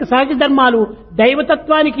విధమైనటువంటి యొక్క సహజ ధర్మాలు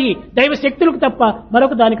దైవతత్వానికి దైవ శక్తులకు తప్ప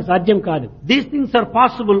మరొక దానికి సాధ్యం కాదు. These things are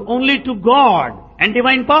possible only to God and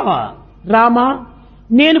divine power. Rama,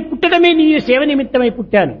 నేను పుట్టడమే నీ సేవ నిమిత్తమై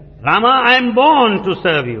పుట్టాను. Rama, I am born to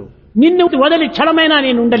serve you. నిన్ను వదిలి క్షణమైనా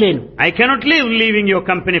నేను ఉండలేను. I cannot live leaving your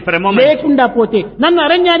company for a moment. లేకుండా పోతే నన్ను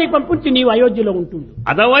అరణ్యానికి పంపించి నీవు అయోధ్యలో ఉంటుంది.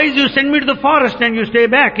 Otherwise you send me to the forest and you stay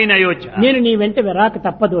back in Ayodhya. నేను నీ వెంట రాక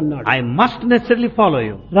తప్పదు అన్నాడు. I must necessarily follow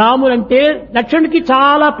you. రాములంటే లక్ష్మణుడికి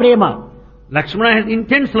చాలా ప్రేమ. Lakshmana has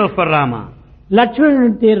intense love for Rama.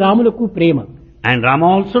 లక్ష్మణుడంటే రాములకు Prema. And Rama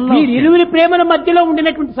also loves వీరి him. ఇరువురి ప్రేమల మధ్యలో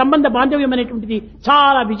ఉండినటువంటి సంబంధ బాంధవ్యం అనేటువంటిది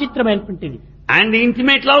చాలా విచిత్రమైనటువంటిది. And the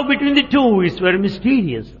intimate love between the two is very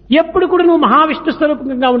mysterious. ఎప్పుడు కూడా నువ్వు మహావిష్ణు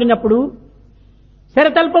స్వరూపంగా ఉండినప్పుడు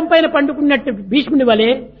శరతల్పం పైన పండుకున్నట్టు భీష్ముని వలె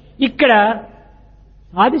ఇక్కడ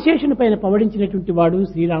ఆదిశేషుని పైన పవడించినటువంటి వాడు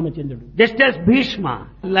శ్రీరామచంద్రుడు. Just as Bhishma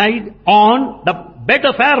lied on the bed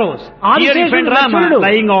of arrows, here you find ఆదిశేషుడు Rama లక్ష్మణుడు.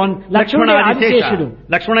 lying on Lakshmana లక్ష్మణుడే ఆదిశేషుడు.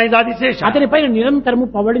 Adisesha. Lakshmana is Adisesha. అతని పైన నిరంతరము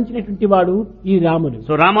పవడించినటువంటి వాడు ఈ రాముడు.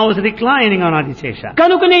 So Rama was reclining on Adisesha.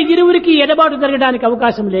 కనుకనే ఇరువురికి ఎడబాటు జరగడానికి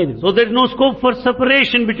అవకాశం లేదు. So there is no scope for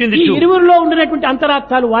separation between the ఈ two. ఇరువురిలో ఉండినటువంటి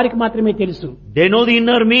అంతరార్థాలు వారికి మాత్రమే తెలుసు. They know the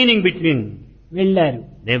inner meaning between. వెళ్లారు,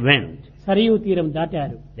 They went. సరియు తీరం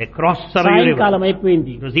దాటారు. They crossed Sarayu సాయంకాలం River.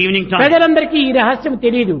 అయిపోయింది. It was evening time. ప్రజలందరికీ ఈ రహస్యం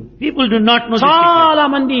తెలియదు. People do not know this secret. చాలా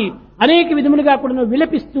మంది అనేక విధములుగా కూడా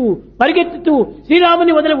విలపిస్తూ పరిగెత్తుతూ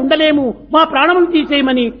శ్రీరాముని వదిలి ఉండలేము, మా ప్రాణములు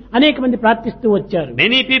తీసేయమని అనేక మంది ప్రార్థిస్తూ వచ్చారు.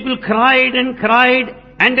 Many people cried and cried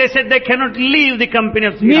and they said they cannot leave the company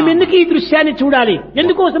of Sri Rama. మేమెందుకు ఈ దృశ్యాన్ని చూడాలి?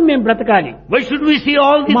 ఎందుకోసం మేము బ్రతకాలి? Why should we see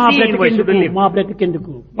all this మా scene? Why should బ్రతికెందుకు, we live? మా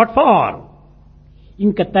బ్రతికెందుకు? What for?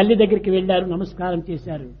 ఇంకా తల్లి దగ్గరికి వెళ్లారు, నమస్కారం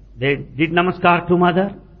చేశారు. They did namaskar to mother.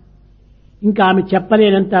 ఇంకా ఆమె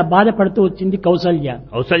చెప్పలేనంత బాధపడుతూ వచ్చింది Kaushalya.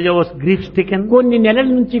 Kausalya was grief stricken. కొన్ని నెలల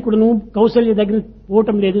నుంచి కూడాను కౌసల్య దగ్గర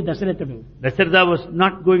పోవటం లేదు దశరథుడు. Dasharatha was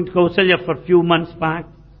not going to Kausalya for few months back.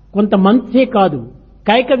 కొంత మంత్సే కాదు,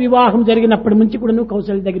 కైక వివాహం జరిగినప్పటి నుంచి కూడాను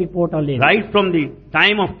కౌసల్య దగ్గరికి పోవటం లేదు. Right from the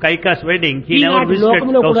time of Kaika's wedding, he never ఈనాటి visited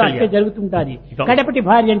లోకంలో కూడా అట్లే Kausalya. జరుగుతుంటాది. కడపటి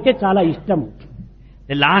భార్య అంటే చాలా ఇష్టం.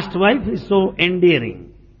 The last wife is so endearing.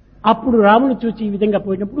 అప్పుడు రాముడు చూచి ఈ విధంగా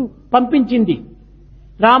పోయినప్పుడు పంపించింది.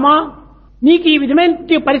 రామా, నీకు ఈ విధమైన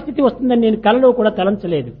పరిస్థితి వస్తుందని నేను కలలో కూడా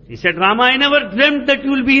తలంచలేదు. He said, Rama, I never dreamt that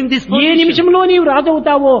you will be in this A position. నిమిషంలో నీవు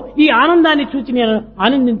రాజవుతావో ఈ ఆనందాన్ని చూచి నేను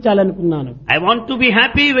ఆనందించాలనుకున్నాను. I want to be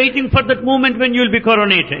happy waiting for that moment when you will be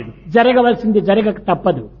coronated. జరగవలసింది జరగక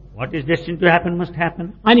తప్పదు What is destined to happen must happen.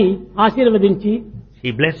 అని ఆశీర్వదించి,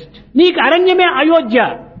 He blessed. నీకు అరణ్యమే Ayodhya,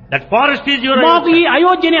 That forest is your మాకు ఈ Ayodhya.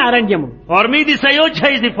 అయోధ్యనే అరణ్యము. For me, this Ayodhya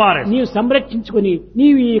is the forest. నీవు సంరక్షించుకుని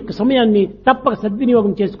నీవు ఈ యొక్క సమయాన్ని తప్పక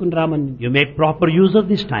సద్వినియోగం చేసుకుని రామని You make proper use of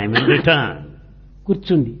this time and return.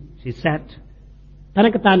 కూర్చుంది. She sat.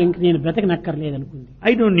 తనకు తాను ఇంక నేను బ్రతకనక్కర్లేదనుకుంది.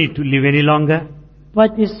 I don't need to live any longer.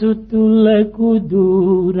 పతిసుతులకు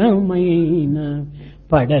దూరమైన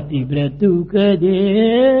పడతి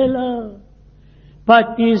బ్రతుకదేలా,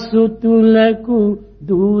 పతిసుతులకు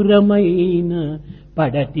దూరమైన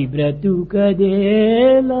పడతి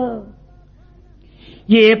బ్రతుకదేలా,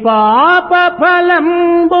 ఏ పాప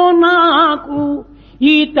ఫలంబు నాకు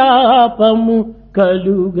ఈ తాపము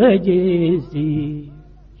కలుగజేసి,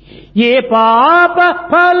 ఏ పాప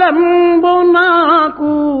ఫలంబు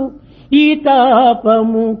నాకు ఈ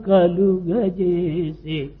తాపము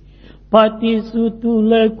కలుగజేసి,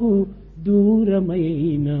 పతిసుతులకు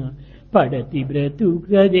దూరమైన పడతి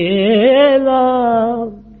బ్రతుకదేలా.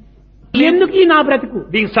 ఎందుకు ఈ నా బ్రతుకు?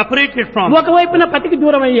 Being separated from. ఒకవైపున పతికి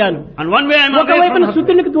దూరం అయ్యాను, And one way I'm away ఒకవైపున from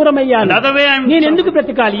సుతునికి దూరం అయ్యాను. Another way I'm- నేను ఎందుకు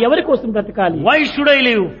బ్రతకాలి? ఎవరి కోసం బ్రతకాలి Why should I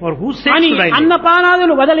live? For whose sake అని should I live?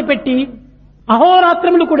 అన్నపానాదులు వదిలిపెట్టి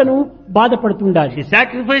అహోరాత్రములు కూడాను బాధపడుతుండాలి. She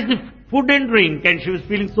sacrificed the food and drink and she was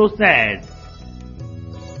feeling so sad.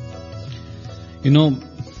 You know,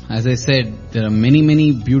 as I said, there are many, many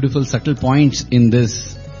beautiful subtle points in this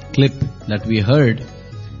clip that we heard.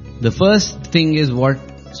 The first thing is what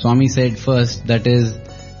Swami said first, that is,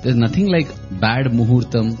 there's nothing like bad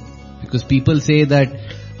muhurtam, because people say that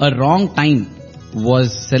a wrong time was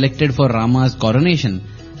selected for Rama's coronation,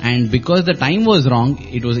 and because the time was wrong,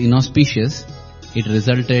 it was inauspicious, it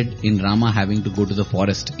resulted in Rama having to go to the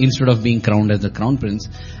forest instead of being crowned as the crown prince.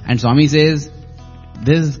 And Swami says,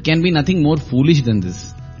 there can be nothing more foolish than this.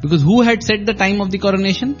 Because who had set the time of the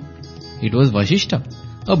coronation? It was Vashishta,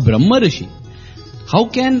 a Brahma Rishi. How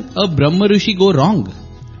can a Brahma Rishi go wrong?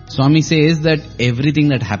 Swami says that everything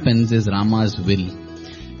that happens is Rama's will.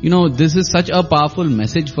 You know, this is such a powerful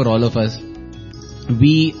message for all of us.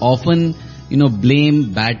 We often,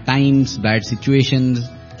 blame bad times, bad situations,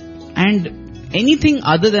 and anything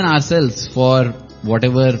other than ourselves for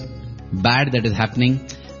whatever bad that is happening.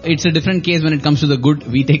 It's a different case when it comes to the good,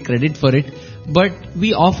 we take credit for it. But we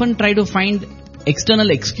often try to find external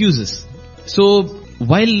excuses. So,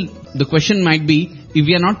 while the question might be, if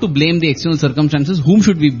we are not to blame the external circumstances, whom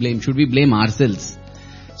should we blame? Should we blame ourselves?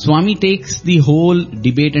 Swami takes the whole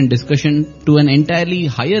debate and discussion to an entirely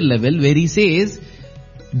higher level where he says,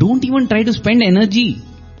 don't even try to spend energy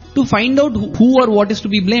to find out who or what is to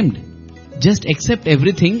be blamed. Just accept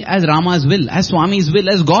everything as Rama's will, as Swami's will,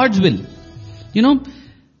 as God's will.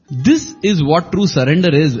 This is what true surrender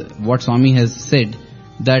is, what Swami has said,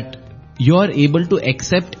 that you are able to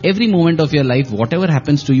accept every moment of your life, whatever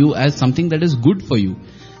happens to you, as something that is good for you.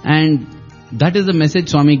 And that is the message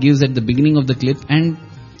Swami gives at the beginning of the clip, and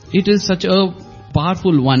it is such a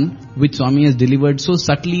powerful one which Swami has delivered so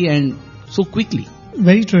subtly and so quickly.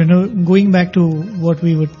 Very true. Going back to what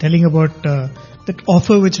we were telling about that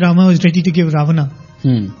offer which Rama was ready to give Ravana.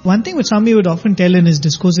 One thing which Swami would often tell in his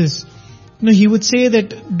discourses, he would say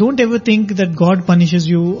that don't ever think that God punishes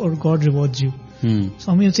you or God rewards you.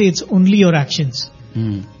 Swami would say it's only your actions.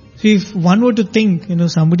 So if one were to think,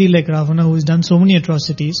 somebody like Ravana who has done so many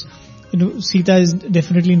atrocities, Sita is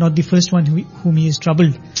definitely not the first one whom he has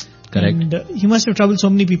troubled. Correct. And he must have troubled so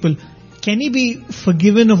many people. Can he be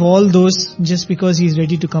forgiven of all those just because he is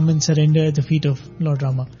ready to come and surrender at the feet of Lord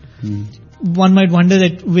Rama? One might wonder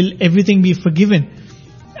that will everything be forgiven?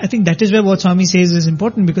 I think that is where what Swami says is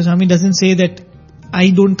important, because Swami doesn't say that I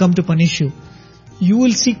don't come to punish you. You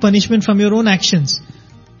will seek punishment from your own actions.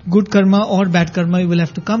 Good karma or bad karma you will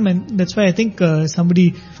have to come, and that's why I think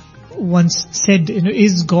somebody once said,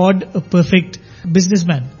 is God a perfect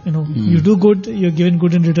businessman? You do good, you're given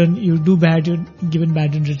good in return. You do bad, you're given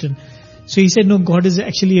bad in return. So he said, no, God is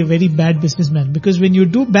actually a very bad businessman, because when you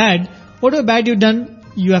do bad, whatever bad you've done,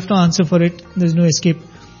 you have to answer for it. There's no escape.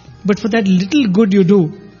 But for that little good you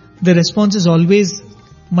do, the response is always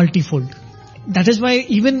multifold. That is why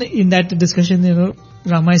even in that discussion,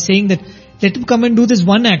 Rama is saying that let him come and do this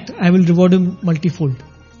one act, I will reward him multifold.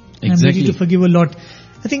 Exactly. I'm ready to forgive a lot.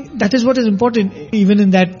 I think that is what is important. Even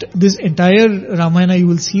in that, this entire Ramayana, you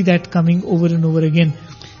will see that coming over and over again.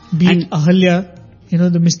 Be it Ahalya,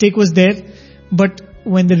 the mistake was there, but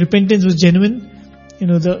when the repentance was genuine,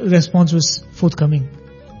 the response was forthcoming.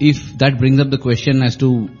 If that brings up the question as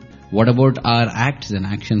to what about our acts and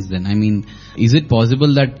actions then? I mean, is it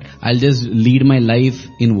possible that I'll just lead my life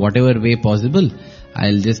in whatever way possible?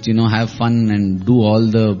 I'll just, have fun and do all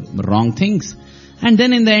the wrong things. And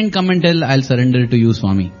then in the end come and tell, I'll surrender to you,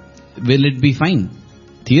 Swami. Will it be fine?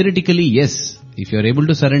 Theoretically, yes. If you are able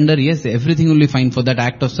to surrender, yes, everything will be fine. For that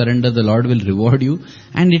act of surrender, the Lord will reward you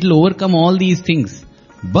and it will overcome all these things.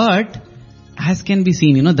 But, as can be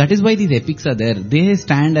seen, that is why these epics are there. They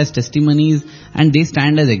stand as testimonies and they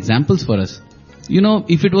stand as examples for us.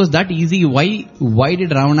 If it was that easy, why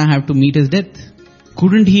did Ravana have to meet his death?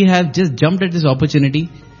 Couldn't he have just jumped at this opportunity?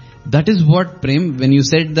 That is what, Prem, when you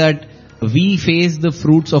said that we face the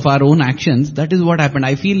fruits of our own actions, that is what happened.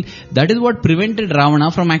 I feel that is what prevented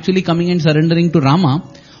Ravana from actually coming and surrendering to Rama,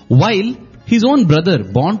 while his own brother,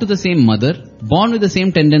 born to the same mother, born with the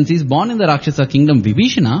same tendencies, born in the Rakshasa kingdom,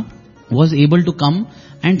 Vibhishana, was able to come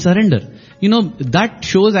and surrender. That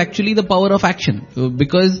shows actually the power of action.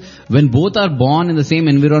 Because when both are born in the same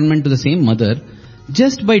environment to the same mother,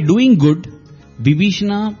 just by doing good,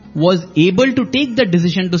 Vibhishana was able to take the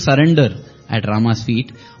decision to surrender at Rama's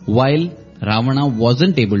feet, while Ravana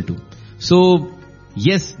wasn't able to. So,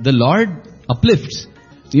 yes, the Lord uplifts.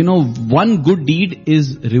 One good deed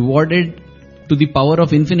is rewarded to the power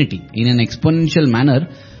of infinity in an exponential manner,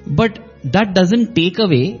 but that doesn't take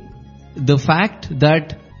away the fact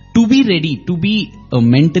that to be ready, to be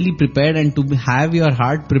mentally prepared and to have your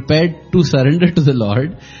heart prepared to surrender to the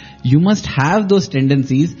Lord, you must have those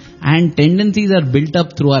tendencies, and tendencies are built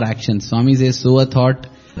up through our actions. Swami says, sow a thought,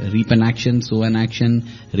 reap an action, sow an action,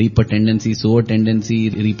 reap a tendency, sow a tendency,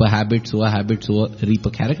 reap a habit, sow a habit, reap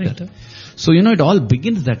a character. Right. So, it all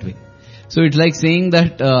begins that way. So it's like saying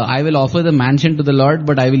that I will offer the mansion to the Lord,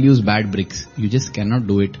 but I will use bad bricks. You just cannot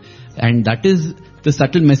do it. And that is the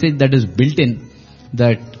subtle message that is built in,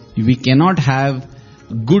 that we cannot have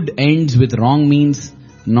good ends with wrong means,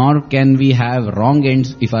 nor can we have wrong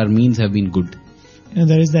ends if our means have been good.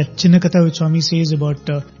 There is that Chinnakatha which Swami says about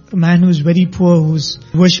a man who is very poor, who's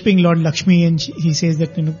worshipping Lord Lakshmi, and he says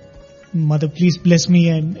that, Mother, please bless me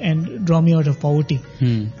and draw me out of poverty.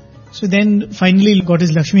 So then finally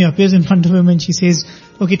Goddess Lakshmi appears in front of him and she says,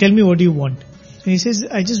 okay, tell me what do you want? So he says,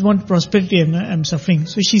 I just want prosperity and I'm suffering.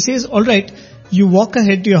 So she says, alright, you walk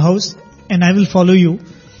ahead to your house and I will follow you,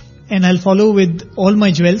 and I'll follow with all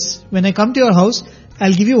my jewels. When I come to your house,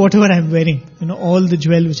 I'll give you whatever I'm wearing. All the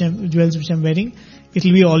jewels which I'm wearing,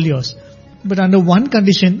 it'll be all yours. But under one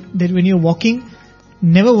condition, that when you're walking,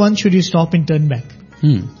 never once should you stop and turn back.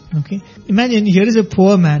 Okay? Imagine, here is a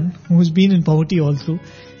poor man who's been in poverty all through,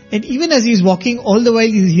 and even as he's walking, all the while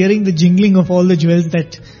he's hearing the jingling of all the jewels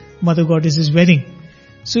that Mother Goddess is wearing.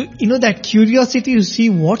 So, that curiosity to see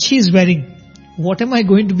what she's wearing, what am I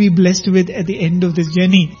going to be blessed with at the end of this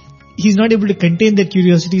journey? He's not able to contain that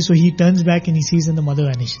curiosity, so he turns back and he sees and the mother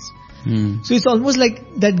vanishes. So it's almost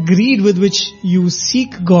like that greed with which you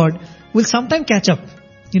seek God will sometime catch up.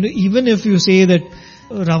 Even if you say that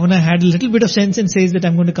Ravana had a little bit of sense and says that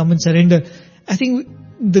I'm going to come and surrender, I think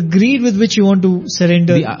the greed with which you want to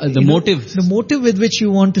surrender, the motive with which you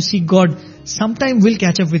want to seek God, sometime will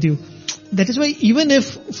catch up with you. That is why even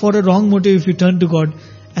if for a wrong motive, if you turn to God,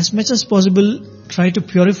 as much as possible, try to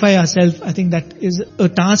purify ourselves. I think that is a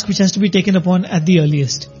task which has to be taken upon at the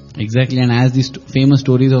earliest. Exactly, and as these famous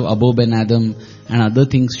stories of Abu Ben Adam and other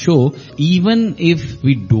things show, even if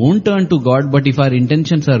we don't turn to God, but if our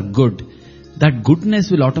intentions are good, that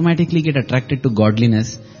goodness will automatically get attracted to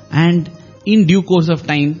godliness, and in due course of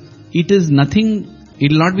time, it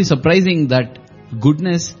will not be surprising that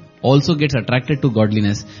goodness also gets attracted to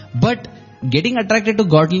godliness. But getting attracted to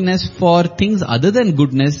godliness for things other than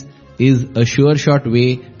goodness is a sure shot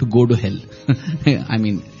way to go to hell. I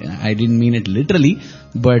mean, I didn't mean it literally,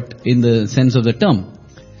 but in the sense of the term.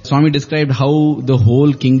 Swami described how the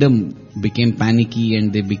whole kingdom became panicky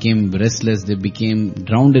and they became restless, they became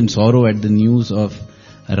drowned in sorrow at the news of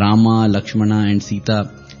Rama, Lakshmana and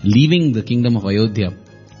Sita leaving the kingdom of Ayodhya.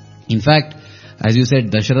 In fact, as you said,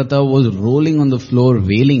 Dasharatha was rolling on the floor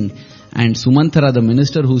wailing, and Sumanthara, the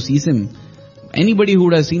minister who sees him, anybody who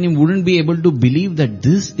would have seen him wouldn't be able to believe that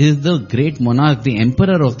this is the great monarch, the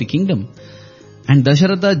emperor of the kingdom. And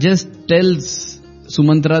Dasharatha just tells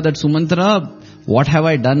Sumanthara that, Sumanthara, what have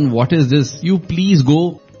I done? What is this? You please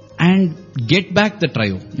go and get back the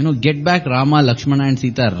trio. Get back Rama, Lakshmana and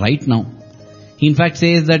Sita right now. He in fact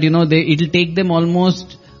says that, it'll take them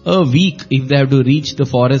almost a week if they have to reach the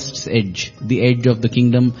forest's edge, the edge of the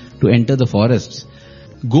kingdom, to enter the forests.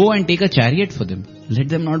 Go and take a chariot for them. Let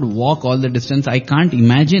them not walk all the distance. I can't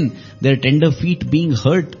imagine their tender feet being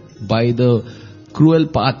hurt by the cruel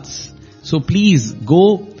paths. So please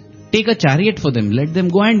go take a chariot for them. Let them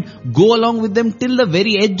go and go along with them till the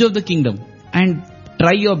very edge of the kingdom. And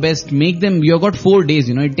try your best. Make them, you have got 4 days,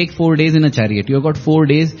 it takes 4 days in a chariot. You have got 4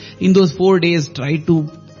 days. In those 4 days, try to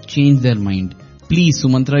change their mind. Please,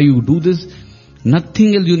 Sumanthara, you do this.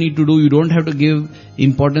 Nothing else you need to do. You don't have to give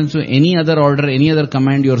importance to any other order, any other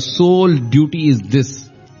command. Your sole duty is this: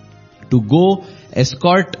 to go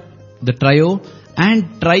escort the trio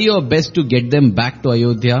and try your best to get them back to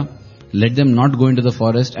Ayodhya. Let them not go into the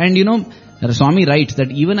forest. And Swami writes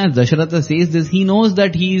that even as Dasharatha says this, he knows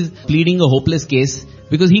that he is pleading a hopeless case,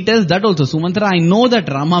 because he tells that also, Sumantra, I know that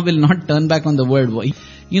Rama will not turn back on the word.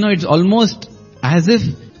 It's almost as if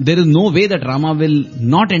there is no way that Rama will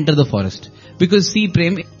not enter the forest. Because see,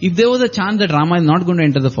 Prem, if there was a chance that Rama is not going to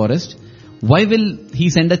enter the forest, why will he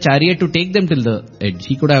send a chariot to take them till the edge?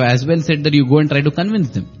 He could have as well said that you go and try to convince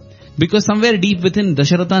them. Because somewhere deep within,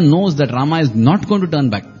 Dasharatha knows that Rama is not going to turn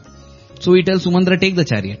back. So he tells Sumantra, take the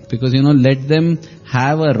chariot. Because, let them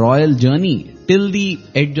have a royal journey till the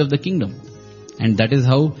edge of the kingdom. And that is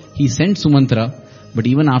how he sent Sumantra. But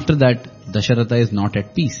even after that, Dasharatha is not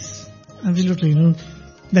at peace. Absolutely.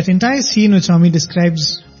 That entire scene which Swami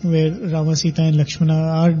describes, where Rama, Sita and Lakshmana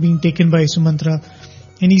are being taken by Sumantra,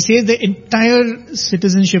 and he says the entire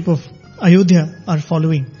citizenship of Ayodhya are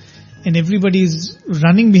following, and everybody is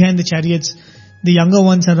running behind the chariots. The younger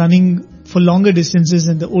ones are running for longer distances,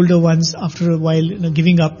 and the older ones after a while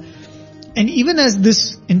giving up. And even as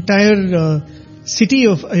this entire city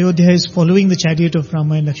of Ayodhya is following the chariot of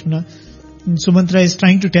Rama and Lakshmana, Sumantra is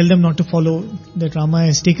trying to tell them not to follow, that Rama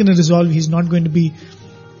has taken a resolve. He's not going to be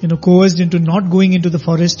coerced into not going into the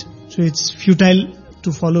forest. So it's futile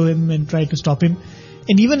to follow him and try to stop him.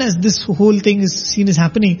 And even as this whole scene is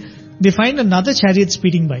happening, they find another chariot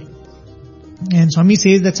speeding by. And Swami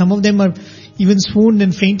says that some of them are even swooned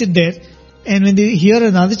and fainted there. And when they hear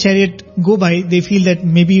another chariot go by, they feel that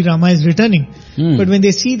maybe Rama is returning. But when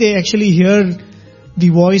they see, they actually hear the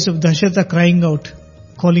voice of Dasharatha crying out,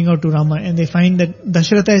 calling out to Rama. And they find that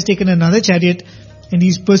Dasharatha has taken another chariot and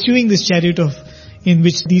he's pursuing this chariot in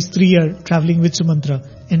which these three are traveling with Sumantra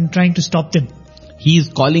and trying to stop them. He is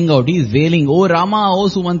calling out, he is wailing, oh Rama, oh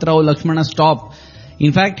Sumantra, oh Lakshmana, stop.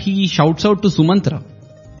 In fact, he shouts out to Sumantra,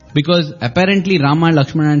 because apparently Rama,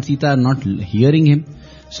 Lakshmana and Sita are not hearing him.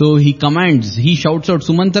 So he shouts out,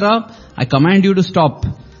 Sumantra, I command you to stop.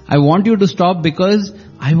 I want you to stop because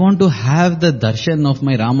I want to have the darshan of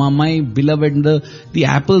my Rama, my beloved, the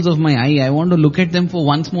apples of my eye. I want to look at them for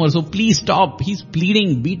once more. So please stop. He's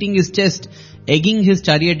pleading, beating his chest, egging his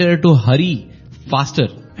charioteer to hurry faster.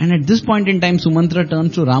 And at this point in time, Sumantra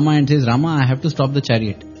turns to Rama and says, Rama, I have to stop the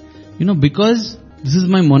chariot. Because this is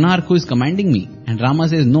my monarch who is commanding me. And Rama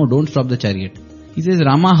says, no, don't stop the chariot. He says,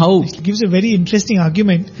 Rama, how? He gives a very interesting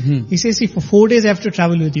argument. He says, see, for 4 days I have to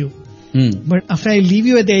travel with you. But after I leave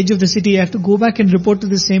you at the edge of the city, I have to go back and report to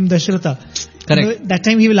the same Dasharatha. Correct. That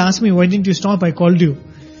time he will ask me, why didn't you stop? I called you.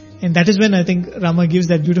 And that is when I think Rama gives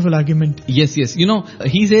that beautiful argument. Yes.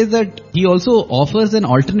 He says that he also offers an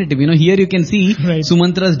alternative. Here you can see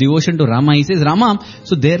Sumantra's devotion to Rama. He says, Rama,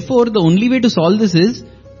 so therefore the only way to solve this is,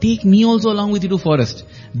 take me also along with you to forest.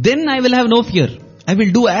 Then I will have no fear. I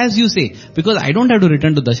will do as you say. Because I don't have to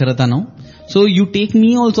return to Dasharatha now. So you take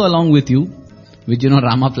me also along with you. Which,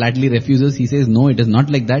 Rama flatly refuses. He says, no, it is not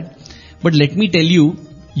like that. But let me tell you,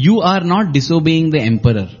 you are not disobeying the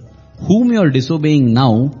emperor. Whom you are disobeying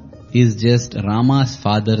now is just Rama's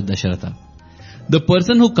father Dasharatha. The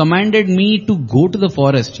person who commanded me to go to the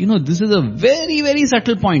forest. This is a very, very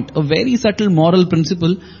subtle point, a very subtle moral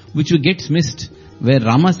principle which gets missed. Where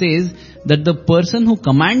Rama says that the person who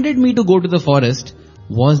commanded me to go to the forest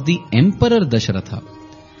was the emperor Dasharatha.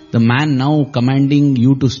 The man now commanding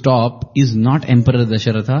you to stop is not Emperor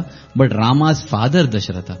Dasharatha, but Rama's father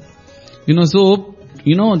Dasharatha.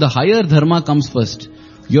 The higher dharma comes first.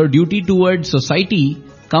 Your duty towards society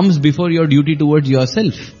comes before your duty towards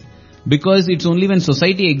yourself. Because it's only when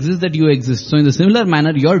society exists that you exist. So in the similar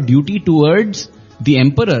manner, your duty towards the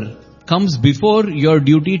emperor comes before your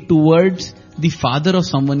duty towards the father of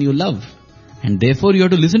someone you love. And therefore you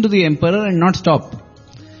have to listen to the emperor and not stop.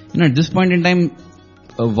 At this point in time,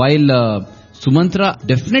 while Sumantra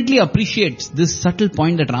definitely appreciates this subtle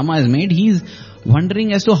point that Rama has made, he is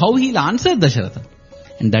wondering as to how he'll answer Dasharatha.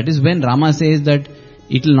 And that is when Rama says that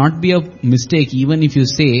it will not be a mistake even if you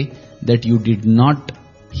say that you did not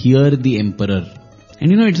hear the emperor.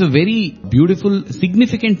 And it's a very beautiful,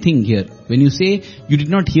 significant thing here. When you say you did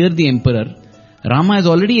not hear the emperor, Rama has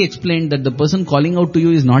already explained that the person calling out to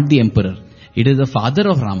you is not the emperor. It is the father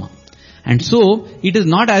of Rama. And so, it is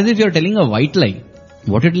not as if you are telling a white lie.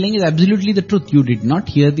 What you're telling is absolutely the truth. You did not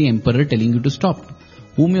hear the emperor telling you to stop.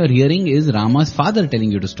 Whom you're hearing is Rama's father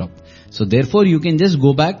telling you to stop. So therefore you can just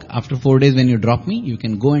go back after 4 days when you drop me. You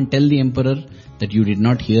can go and tell the emperor that you did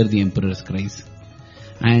not hear the emperor's cries.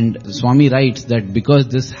 And Swami writes that because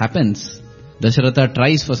this happens, Dasharatha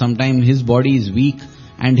tries for some time, his body is weak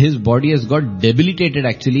and his body has got debilitated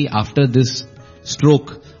actually after this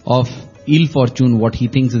stroke of ill fortune, what he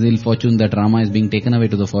thinks is ill fortune, that Rama is being taken away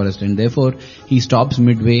to the forest, and therefore he stops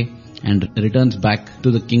midway and returns back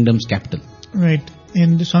to the kingdom's capital. Right.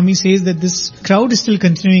 And Swami says that this crowd is still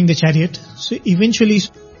continuing the chariot. So eventually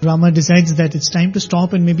Rama decides that it's time to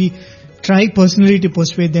stop and maybe try personally to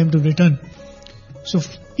persuade them to return. So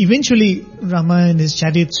eventually Rama and his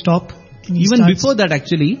chariot stop. And Even before that,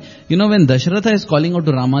 actually, when Dasharatha is calling out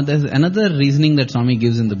to Rama, there's another reasoning that Swami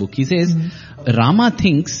gives in the book. He says, Rama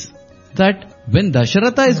thinks that when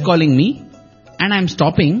Dasharatha is calling me and I'm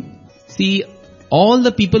stopping, see, all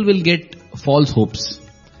the people will get false hopes.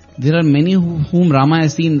 There are many whom Rama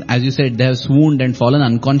has seen, as you said, they have swooned and fallen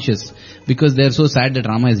unconscious because they are so sad that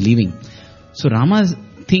Rama is leaving. So Rama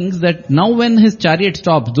thinks that now when his chariot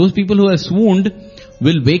stops, those people who have swooned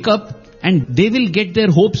will wake up and they will get their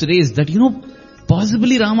hopes raised that,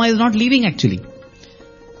 possibly Rama is not leaving actually.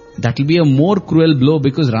 That will be a more cruel blow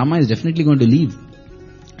because Rama is definitely going to leave.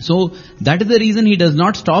 So that is the reason he does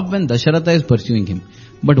not stop when Dasharatha is pursuing him.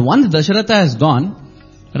 But once Dasharatha has gone,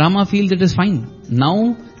 Rama feels it is fine.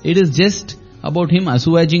 Now it is just about him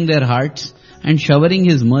assuaging their hearts and showering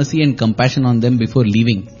his mercy and compassion on them before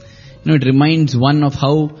leaving. It reminds one of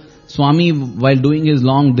how Swami, while doing his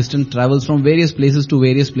long distance travels from various places to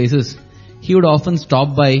various places, he would often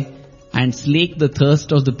stop by and slake the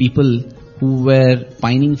thirst of the people who were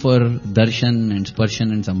pining for darshan and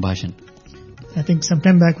sparshan and sambhashan. I think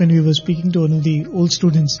sometime back when we were speaking to one of the old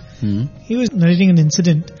students, he was narrating an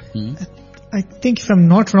incident. I think if I'm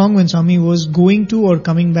not wrong, when Swami was going to or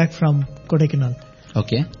coming back from Kodaikanal.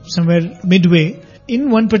 Okay. Somewhere midway, in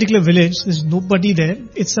one particular village, there's nobody there.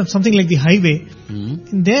 It's something like the highway.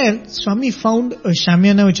 And there, Swami found a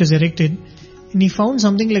shamyana which was erected, and he found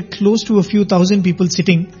something like close to a few thousand people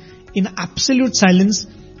sitting in absolute silence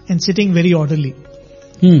and sitting very orderly.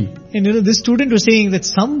 And this student was saying that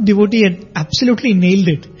some devotee had absolutely nailed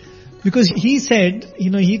it, because he said,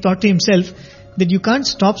 he thought to himself that you can't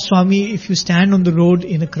stop Swami if you stand on the road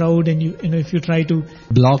in a crowd and if you try to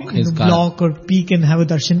block his car, block or peek and have a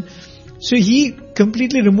darshan. So he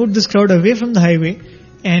completely removed this crowd away from the highway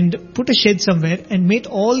and put a shed somewhere and made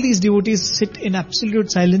all these devotees sit in absolute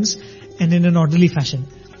silence and in an orderly fashion.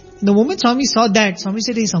 The moment Swami saw that, Swami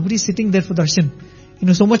said, hey, somebody's sitting there for darshan.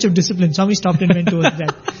 So much of discipline. Swami stopped and went towards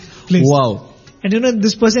that place. Wow. And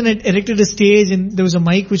this person had erected a stage and there was a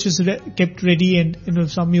mic which was kept ready, and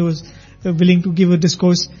Swami was willing to give a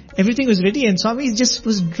discourse. Everything was ready, and Swami just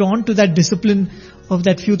was drawn to that discipline of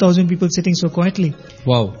that few thousand people sitting so quietly.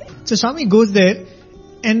 Wow. So Swami goes there,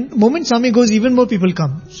 and moment Swami goes, even more people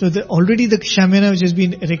come. So already the shamyana which has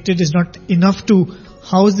been erected is not enough to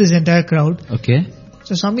house this entire crowd. Okay.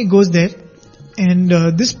 So Swami goes there, and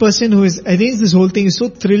this person who has arranged this whole thing is so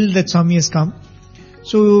thrilled that Swami has come.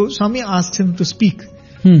 So Swami asks him to speak.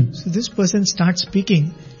 So this person starts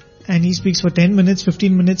speaking, and he speaks for 10 minutes,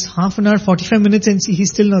 15 minutes, half an hour, 45 minutes, and he's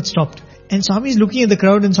still not stopped. And Swami is looking at the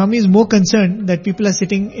crowd, and Swami is more concerned that people are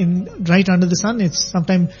sitting right under the sun. It's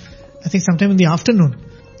sometime in the afternoon.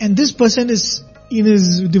 And this person is, in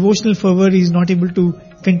his devotional fervor, he's not able to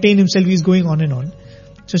contain himself, he's going on and on.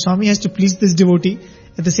 So Swami has to please this devotee.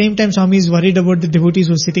 At the same time, Swami is worried about the devotees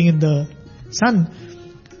who are sitting in the sun.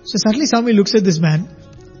 So suddenly Swami looks at this man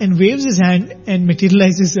and waves his hand and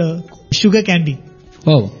materializes a sugar candy.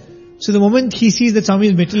 Oh. So the moment he sees that Swami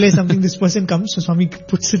has materialized something, this person comes, so Swami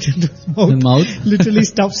puts it into his mouth. The mouth? Literally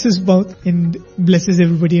stops his mouth and blesses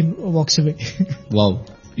everybody and walks away. Wow.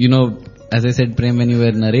 As I said, Prem, when you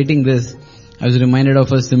were narrating this, I was reminded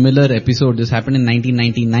of a similar episode. This happened in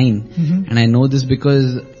 1999. And I know this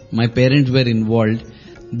because my parents were involved.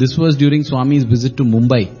 This was during Swami's visit to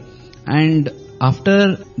Mumbai. And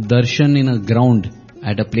after darshan in a ground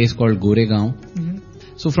at a place called Goregaon.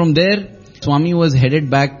 So from there, Swami was headed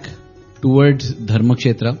back towards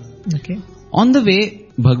Dharmakshetra. Okay. On the way,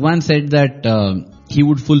 Bhagwan said that he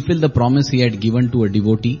would fulfill the promise he had given to a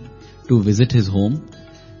devotee to visit his home.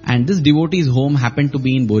 And this devotee's home happened to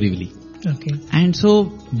be in Borivali. Okay. And so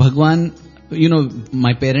Bhagwan,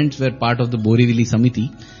 my parents were part of the Borivali Samiti.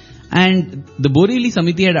 And the Borivali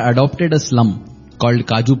Samiti had adopted a slum called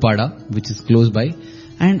Kajupada, which is close by.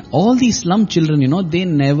 And all these slum children, they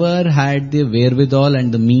never had the wherewithal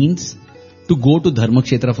and the means to go to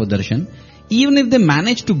Dharmakshetra for darshan. Even if they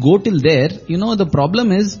managed to go till there, the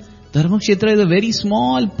problem is Dharmakshetra is a very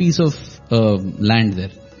small piece of land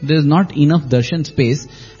there. There is not enough darshan space,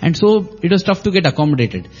 and so it was tough to get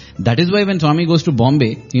accommodated. That is why when Swami goes to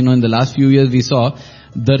Bombay, in the last few years we saw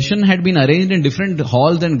darshan had been arranged in different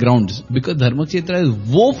halls and grounds because Dharmakshetra is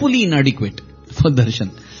woefully inadequate for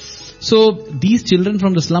darshan. So these children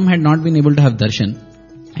from the slum had not been able to have darshan,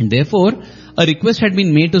 and therefore a request had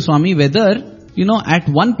been made to Swami whether at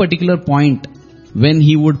one particular point, when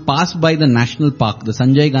he would pass by the national park, the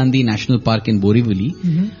Sanjay Gandhi National Park in Borivali,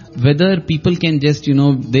 whether people can just,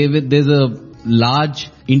 there's a large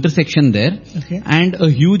intersection there and a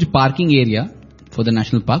huge parking area for the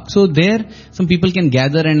national park. So there, some people can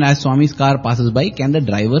gather, and as Swami's car passes by, can the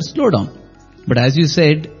driver slow down? But as you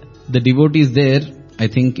said, the devotees there, I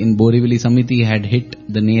think in Borivali Samiti had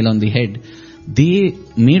hit the nail on the head. They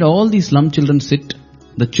made all these slum children sit,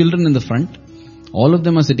 the children in the front, all of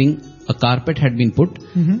them are sitting, a carpet had been put,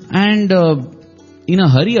 and in a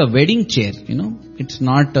hurry, a wedding chair, it's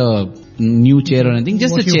not a new chair or anything,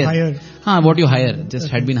 just what a chair. What you hire, just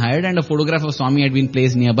had been hired, and a photograph of Swami had been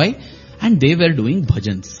placed nearby, and they were doing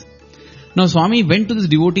bhajans. Now Swami went to this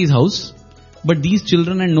devotee's house, but these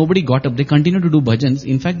children and nobody got up. They continued to do bhajans.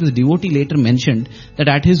 In fact, this devotee later mentioned that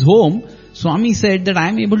at his home, Swami said that I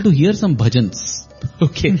am able to hear some bhajans.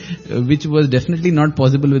 Okay, which was definitely not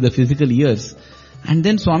possible with the physical ears. And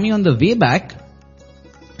then Swami on the way back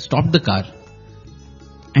stopped the car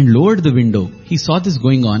and lowered the window. He saw this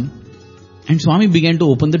going on, and Swami began to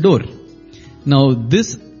open the door. Now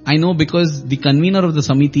this I know because the convener of the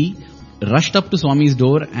Samiti rushed up to Swami's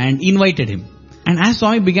door and invited him. And as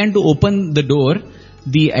Swami began to open the door,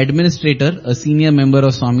 the administrator, a senior member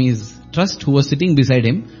of Swami's trust who was sitting beside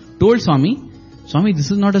him, told Swami,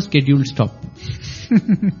 this is not a scheduled stop.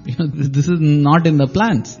 This is not in the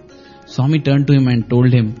plans. Swami turned to him and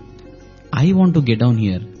told him, I want to get down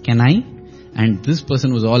here. Can I? And this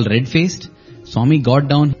person was all red-faced. Swami got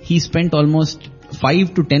down. He spent almost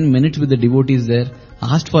 5 to 10 minutes with the devotees there,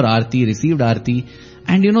 asked for Aarti, received Aarti,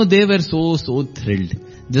 and they were so thrilled.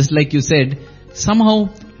 Just like you said, somehow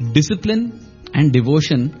discipline and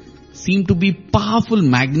devotion seem to be powerful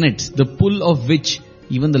magnets, the pull of which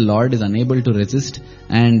even the Lord is unable to resist.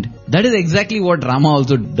 And that is exactly what Rama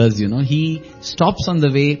also does, He stops on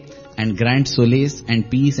the way and grants solace and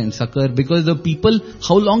peace and succor, because the people,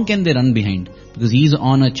 how long can they run behind? Because he's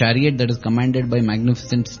on a chariot that is commanded by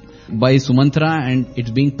Sumantra, and it's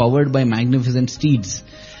being powered by magnificent steeds.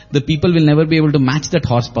 The people will never be able to match that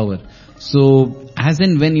horsepower. So, as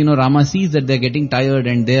and when, Rama sees that they're getting tired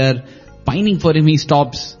and they're pining for him, he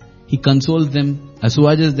stops. He consoles them,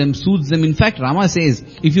 assuages them, soothes them. In fact, Rama says,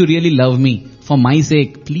 if you really love me, for my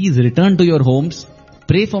sake, please return to your homes.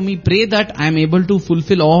 Pray for me. Pray that I am able to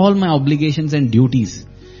fulfill all my obligations and duties.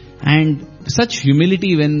 And such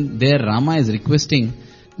humility when their Rama is requesting,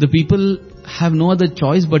 the people have no other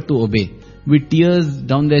choice but to obey. With tears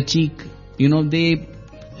down their cheek, they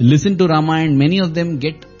listen to Rama, and many of them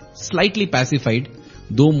get slightly pacified,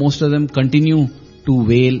 though most of them continue to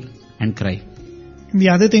wail and cry. The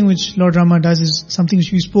other thing which Lord Rama does is something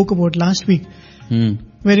which we spoke about last week,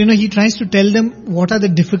 where, he tries to tell them what are the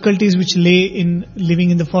difficulties which lay in living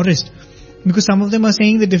in the forest. Because some of them are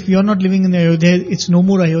saying that if you're not living in the Ayodhya, it's no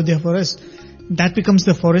more Ayodhya for us. That becomes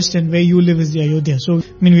the forest, and where you live is the Ayodhya. So,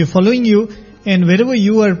 we're following you, and wherever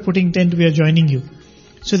you are putting tent, we are joining you.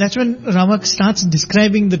 So that's when Rama starts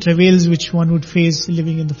describing the travails which one would face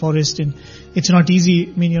living in the forest, and it's not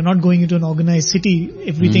easy. You're not going into an organized city.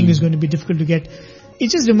 Everything is going to be difficult to get. It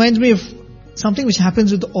just reminds me of something which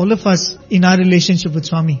happens with all of us in our relationship with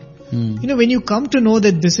Swami. When you come to know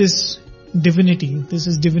that this is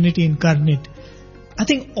divinity incarnate, I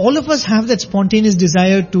think all of us have that spontaneous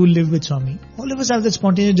desire to live with Swami. All of us have that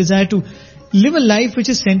spontaneous desire to live a life which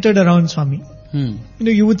is centered around Swami.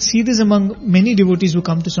 You would see this among many devotees who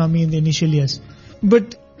come to Swami in the initial years.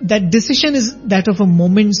 But that decision is that of a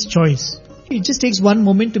moment's choice. It just takes one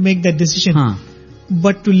moment to make that decision.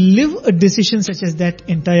 But to live a decision such as that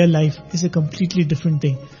entire life is a completely different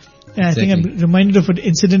thing. And I think I'm reminded of an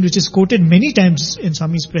incident which is quoted many times in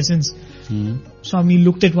Swami's presence. Swami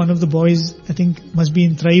looked at one of the boys, I think must be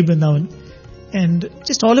in Trai Vrindavan, and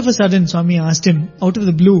just all of a sudden Swami asked him out of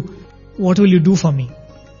the blue, what will you do for me?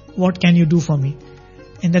 What can you do for me?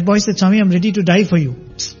 And that boy said, Swami, I'm ready to die for you.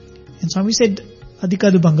 And Swami said,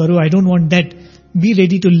 Adhikadu Bangaru, I don't want that. Be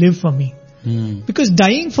ready to live for me. Because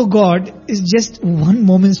dying for God is just one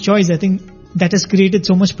moment's choice. I think that has created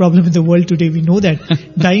so much problem in the world today. We know that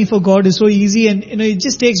dying for God is so easy, and it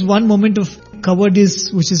just takes one moment of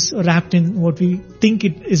cowardice which is wrapped in what we think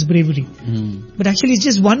it is bravery. But actually it's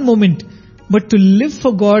just one moment. But to live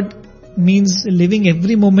for God means living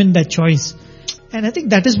every moment that choice. And I think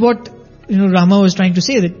that is what Rama was trying to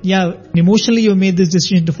say, that emotionally you made this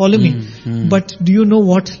decision to follow me, but do you know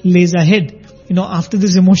what lays ahead? After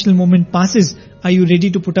this emotional moment passes, are you ready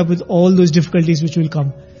to put up with all those difficulties which will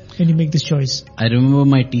come when you make this choice? I remember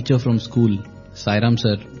my teacher from school, Sairam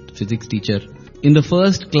sir, physics teacher. In the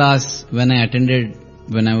first class when I attended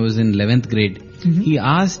when I was in 11th grade, he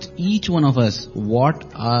asked each one of us what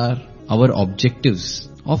are our objectives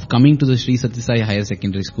of coming to the Sri Sathya Sai Higher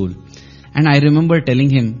Secondary School. And I remember telling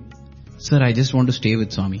him, sir, I just want to stay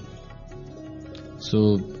with Swami.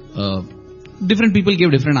 So, different people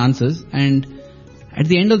gave different answers, and at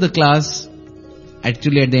the end of the class,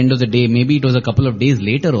 actually at the end of the day, maybe it was a couple of days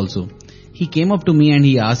later also, he came up to me and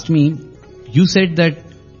he asked me, you said that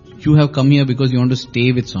you have come here because you want to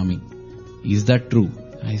stay with Swami. Is that true?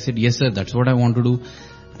 I said, yes sir, that's what I want to do.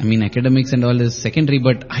 I mean, academics and all is secondary,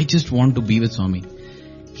 but I just want to be with Swami.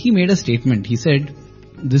 He made a statement. He said,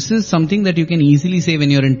 this is something that you can easily say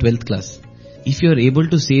when you're in 12th class. If you're able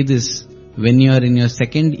to say this when you're in your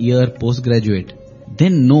second year postgraduate,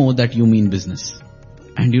 then know that you mean business.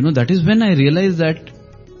 And that is when I realized that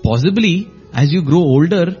possibly as you grow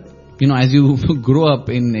older, as you grow up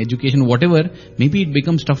in education, whatever, maybe it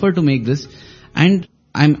becomes tougher to make this. And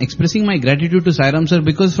I'm expressing my gratitude to Sai Ram sir,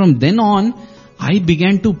 because from then on, I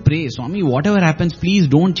began to pray, Swami, whatever happens, please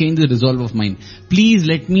don't change the resolve of mine. Please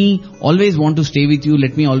let me always want to stay with you.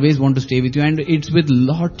 Let me always want to stay with you. And it's with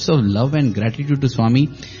lots of love and gratitude to Swami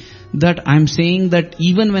that I'm saying that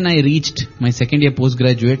even when I reached my second year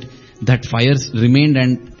postgraduate, that fires remained,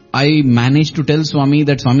 and I managed to tell Swami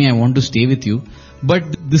that, Swami, I want to stay with you.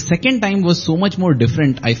 But the second time was so much more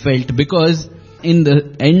different, I felt, because in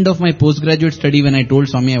the end of my postgraduate study, when I told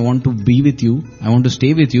Swami I want to be with you, I want to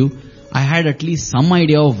stay with you, I had at least some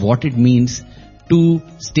idea of what it means to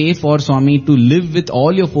stay for Swami, to live with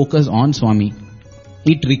all your focus on Swami.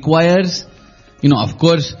 It requires, of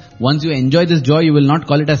course, once you enjoy this joy, you will not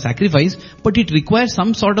call it a sacrifice, but it requires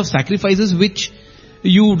some sort of sacrifices which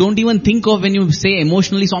you don't even think of when you say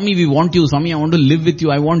emotionally, Swami, we want you, Swami, I want to live with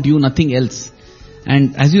you, I want you, nothing else.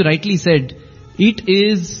 And as you rightly said, it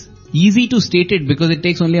is easy to state it because it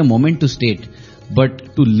takes only a moment to state,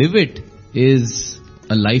 but to live it is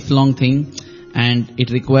a lifelong thing, and it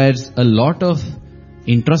requires a lot of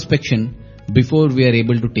introspection before we are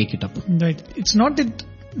able to take it up. Right. It's not that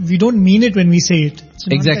we don't mean it when we say it. It's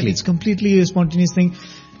not exactly. That it's completely a spontaneous thing.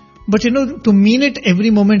 But to mean it every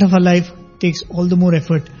moment of our life takes all the more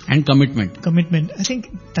effort. And commitment. I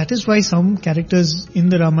think that is why some characters in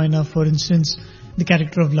the Ramayana, for instance, the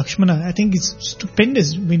character of Lakshmana, I think it's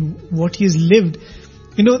stupendous. I mean, what he has lived.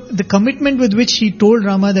 The commitment with which he told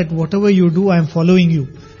Rama that whatever you do, I am following you.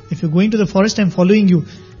 If you're going to the forest, I am following you.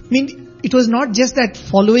 I mean, it was not just that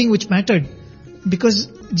following which mattered. Because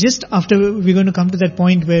just after we're going to come to that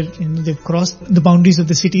point where they've crossed the boundaries of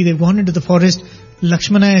the city, they've gone into the forest,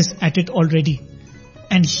 Lakshmana is at it already.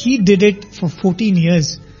 And he did it for 14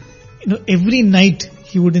 years. Every night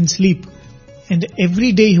he wouldn't sleep. And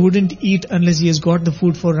every day he wouldn't eat unless he has got the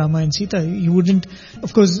food for Rama and Sita. He wouldn't,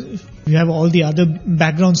 of course, you have all the other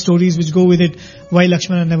background stories which go with it, why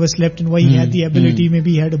Lakshmana never slept and why he had the ability,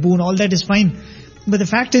 maybe he had a boon, all that is fine. But the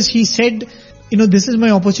fact is, he said, this is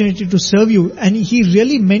my opportunity to serve you. And he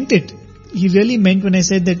really meant it. He really meant when I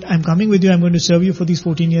said that I'm coming with you, I'm going to serve you for these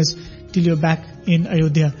 14 years till you're back in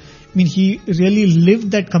Ayodhya. I mean, he really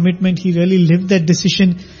lived that commitment. He really lived that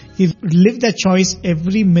decision. He lived that choice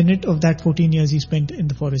every minute of that 14 years he spent in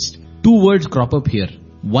the forest. Two words crop up here.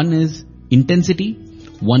 One is intensity,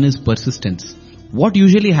 one is persistence. What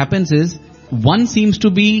usually happens is, one seems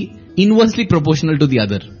to be inversely proportional to the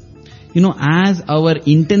other. As our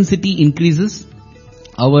intensity increases,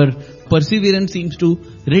 our perseverance seems to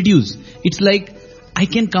reduce. It's like I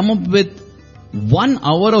can come up with 1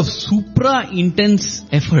 hour of supra intense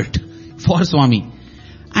effort for Swami,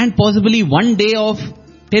 and possibly 1 day of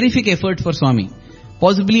terrific effort for Swami,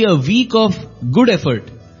 possibly a week of good effort.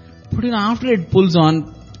 But after it pulls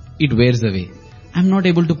on, it wears away. I'm not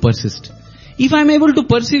able to persist. If I'm able to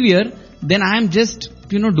persevere, then I'm just,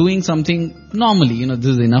 doing something normally. This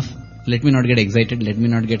is enough. Let me not get excited. Let me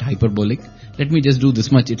not get hyperbolic. Let me just do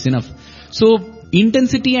this much. It's enough. So,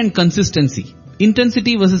 intensity and consistency.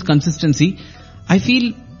 Intensity versus consistency. I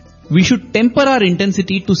feel we should temper our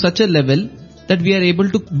intensity to such a level that we are able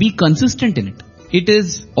to be consistent in it. It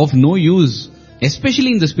is of no use,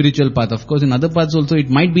 especially in the spiritual path. Of course, in other paths also it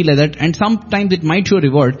might be like that, and sometimes it might show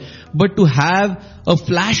reward. But to have a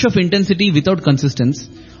flash of intensity without consistency,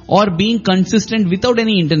 or being consistent without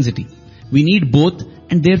any intensity, we need both,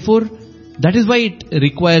 and therefore that is why it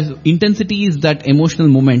requires intensity is that emotional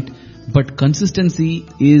moment, but consistency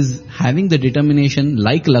is having the determination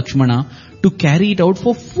like Lakshmana to carry it out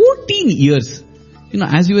for 14 years.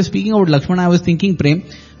 As you were speaking about Lakshmana, I was thinking, Prem,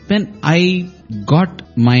 when I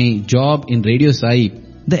got my job in Radio Sai,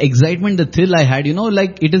 the excitement, the thrill I had,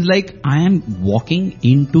 it is like I am walking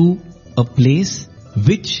into a place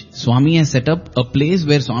which Swami has set up, a place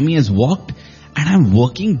where Swami has walked, and I'm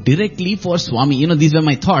working directly for Swami. These were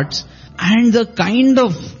my thoughts. And the kind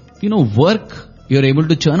of, work, you're able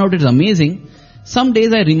to churn out, it's amazing. Some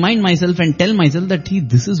days I remind myself and tell myself that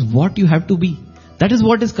this is what you have to be. That is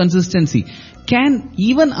what is consistency. Can,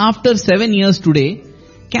 even after 7 years today,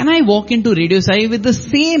 can I walk into Radio Sai with the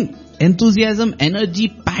same enthusiasm, energy,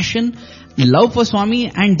 passion, love for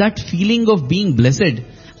Swami and that feeling of being blessed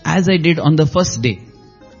as I did on the first day?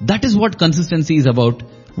 That is what consistency is about.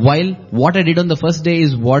 While what I did on the first day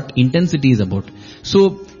is what intensity is about.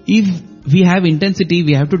 So if we have intensity,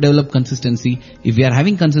 we have to develop consistency. If we are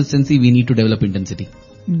having consistency, we need to develop intensity.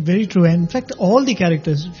 Very true. And in fact, all the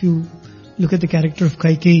characters, if you look at the character of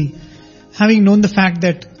Kaikeyi, having known the fact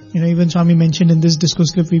that, even Swami mentioned in this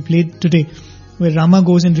discourse clip we played today, where Rama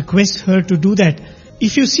goes and requests her to do that.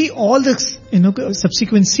 If you see all the,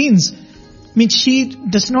 subsequent scenes, she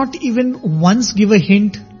does not even once give a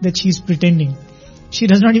hint that she's pretending. She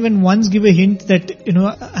does not even once give a hint that,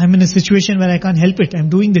 I'm in a situation where I can't help it. I'm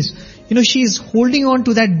doing this. She is holding on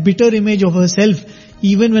to that bitter image of herself.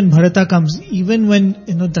 Even when Bharata comes, even when,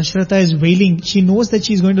 Dasharatha is wailing, she knows that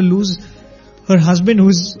she's going to lose her husband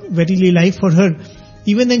who's verily life for her.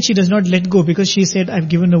 Even then she does not let go because she said, I've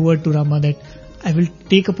given a word to Rama that I will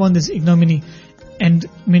take upon this ignominy. And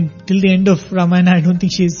till the end of Ramayana, I don't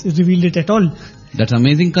think she's revealed it at all. That's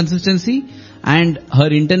amazing consistency, and her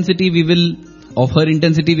intensity we will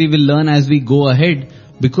learn as we go ahead,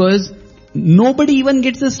 because nobody even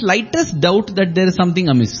gets the slightest doubt that there is something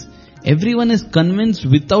amiss. Everyone is convinced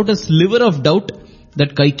without a sliver of doubt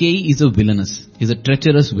that Kaikeyi is a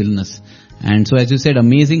treacherous villainess. And so, as you said,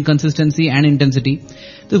 amazing consistency and intensity.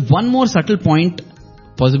 There's one more subtle point,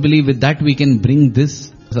 possibly with that we can bring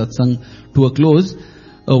this satsang to a close.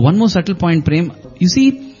 One more subtle point, Prem. You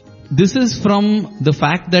see, this is from the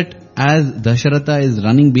fact that as Dasharatha is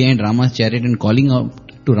running behind Rama's chariot and calling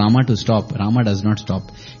out to Rama to stop, Rama does not stop.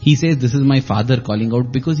 He says, this is my father calling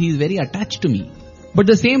out because he is very attached to me. But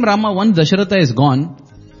the same Rama, once Dasharatha is gone,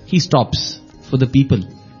 he stops for the people.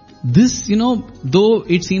 This, though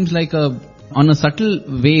it seems like on a subtle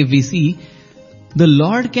way we see, the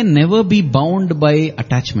Lord can never be bound by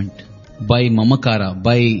attachment, by mamakara,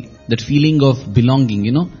 by that feeling of belonging,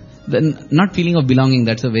 not feeling of belonging,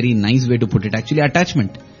 that's a very nice way to put it, actually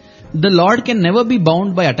attachment. The Lord can never be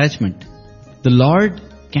bound by attachment. The Lord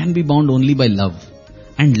can be bound only by love.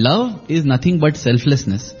 And love is nothing but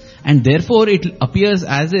selflessness. And therefore it appears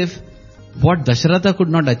as if what Dasharatha could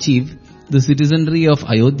not achieve, the citizenry of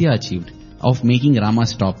Ayodhya achieved, of making Rama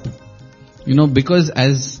stop. Because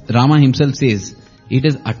as Rama himself says, it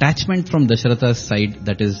is attachment from Dasharatha's side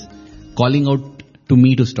that is calling out to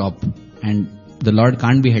me to stop. And the Lord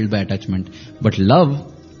can't be held by attachment. But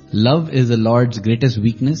love is the Lord's greatest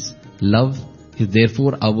weakness. Love is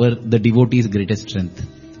therefore the devotee's greatest strength.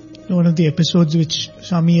 One of the episodes which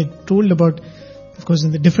Swami had told about, of course,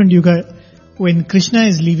 in the different yuga, when Krishna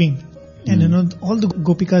is leaving, and all the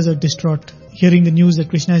gopikas are distraught, hearing the news that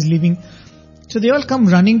Krishna is leaving. So they all come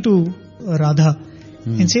running to Radha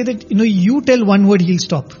and say that, you tell one word, he'll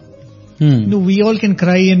stop. We all can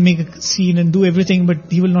cry and make a scene and do everything,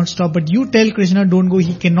 but he will not stop. But you tell Krishna, don't go,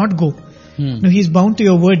 he cannot go. He's bound to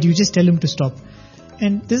your word, you just tell him to stop.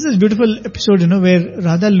 And this is a beautiful episode, where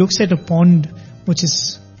Radha looks at a pond which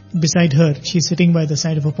is beside her. She's sitting by the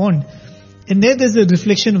side of a pond. And there's a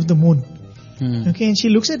reflection of the moon. Okay, and she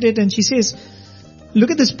looks at it and she says, look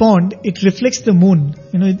at this pond, it reflects the moon.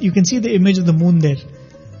 You can see the image of the moon there.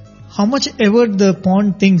 How much ever the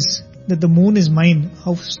pond thinks that the moon is mine,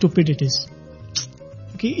 how stupid it is.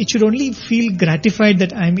 Okay, it should only feel gratified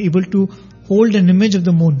that I am able to hold an image of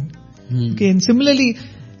the moon. Okay, and similarly,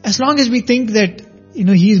 as long as we think that,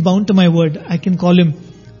 he is bound to my word, I can call him,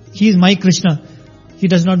 he is my Krishna, he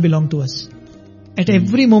does not belong to us. At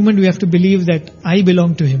every moment we have to believe that I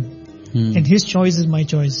belong to him. And his choice is my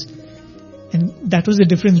choice. And that was the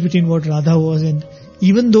difference between what Radha was. And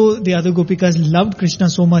even though the other gopikas loved Krishna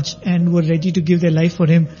so much and were ready to give their life for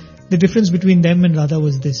him, the difference between them and Radha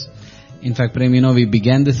was this. In fact, Prem, we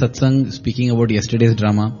began this satsang speaking about yesterday's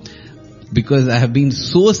drama. Because I have been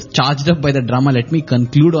so charged up by the drama, let me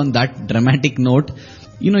conclude on that dramatic note.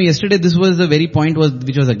 Yesterday this was the very point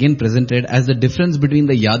which was again presented as the difference between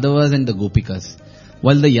the Yadavas and the Gopikas.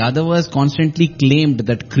 While the Yadavas constantly claimed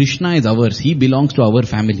that Krishna is ours, he belongs to our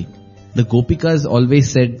family, the Gopikas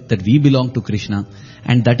always said that we belong to Krishna.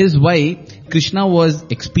 And that is why Krishna was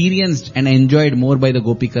experienced and enjoyed more by the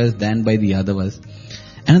Gopikas than by the Yadavas.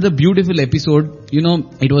 Another beautiful episode,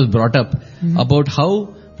 it was brought up about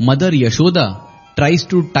how Mother Yashoda tries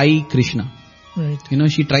to tie Krishna. Right.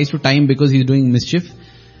 She tries to tie him because he's doing mischief.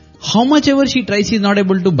 How much ever she tries, she's not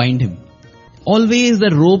able to bind him. Always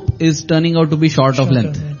the rope is turning out to be short of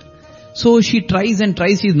length. So she tries and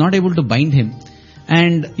tries, she's not able to bind him.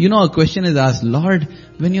 And a question is asked, Lord,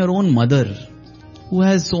 when your own mother, who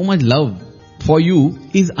has so much love for you,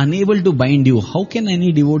 is unable to bind you, how can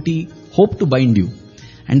any devotee hope to bind you?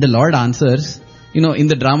 And the Lord answers, in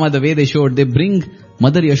the drama, the way they showed, they bring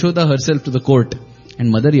Mother Yashoda herself to the court. And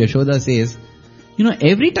Mother Yashoda says,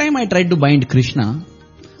 every time I tried to bind Krishna,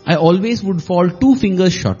 I always would fall 2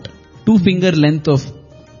 fingers short, 2 finger length of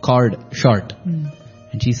cord short.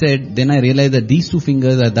 And she said, then I realized that these 2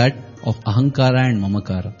 fingers are that of ahankara and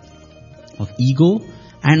mamakara, of ego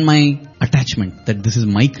and my attachment, that this is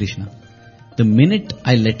my Krishna. The minute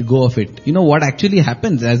I let go of it, what actually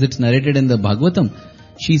happens as it's narrated in the Bhagavatam?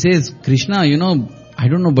 She says, Krishna, I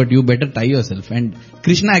don't know, but you better tie yourself. And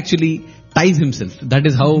Krishna actually ties himself. That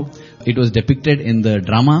is how it was depicted in the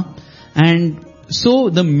drama. And so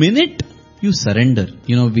the minute you surrender,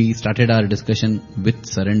 we started our discussion with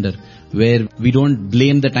surrender, where we don't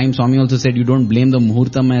blame the time. Swami also said you don't blame the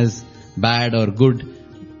muhurtam as bad or good,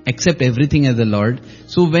 accept everything as the Lord.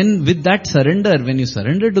 So with that surrender, when you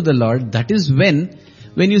surrender to the Lord, that is when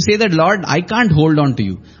you say that, Lord, I can't hold on to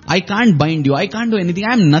you, I can't bind you, I can't do anything,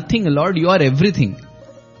 I am nothing, Lord, you are everything.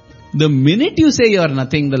 The minute you say you are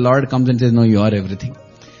nothing, the Lord comes and says, no, you are everything.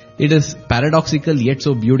 It is paradoxical yet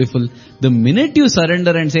so beautiful. The minute you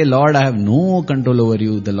surrender and say, Lord, I have no control over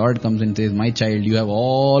you, the Lord comes and says, my child, you have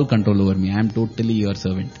all control over me, I am totally your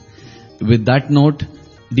servant. With that note,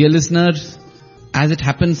 dear listeners, as it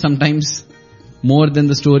happens sometimes, more than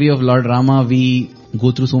the story of Lord Rama, we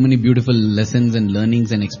go through so many beautiful lessons and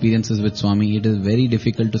learnings and experiences with Swami. It is very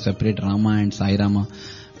difficult to separate Rama and Sai Rama,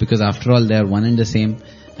 because after all they are one and the same.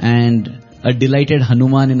 And a delighted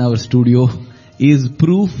Hanuman in our studio is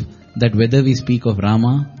proof that whether we speak of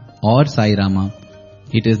Rama or Sai Rama,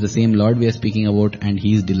 it is the same Lord we are speaking about, and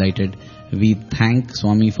he is delighted. We thank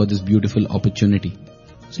Swami for this beautiful opportunity.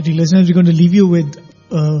 So dear listeners, we're going to leave you with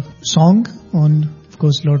a song on, of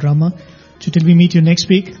course, Lord Rama. So till we meet you next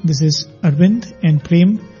week, this is Arvind and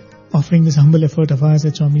Prem offering this humble effort of ours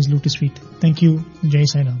at Swami's Lotus Feet. Thank you. Jai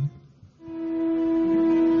Sai Ram.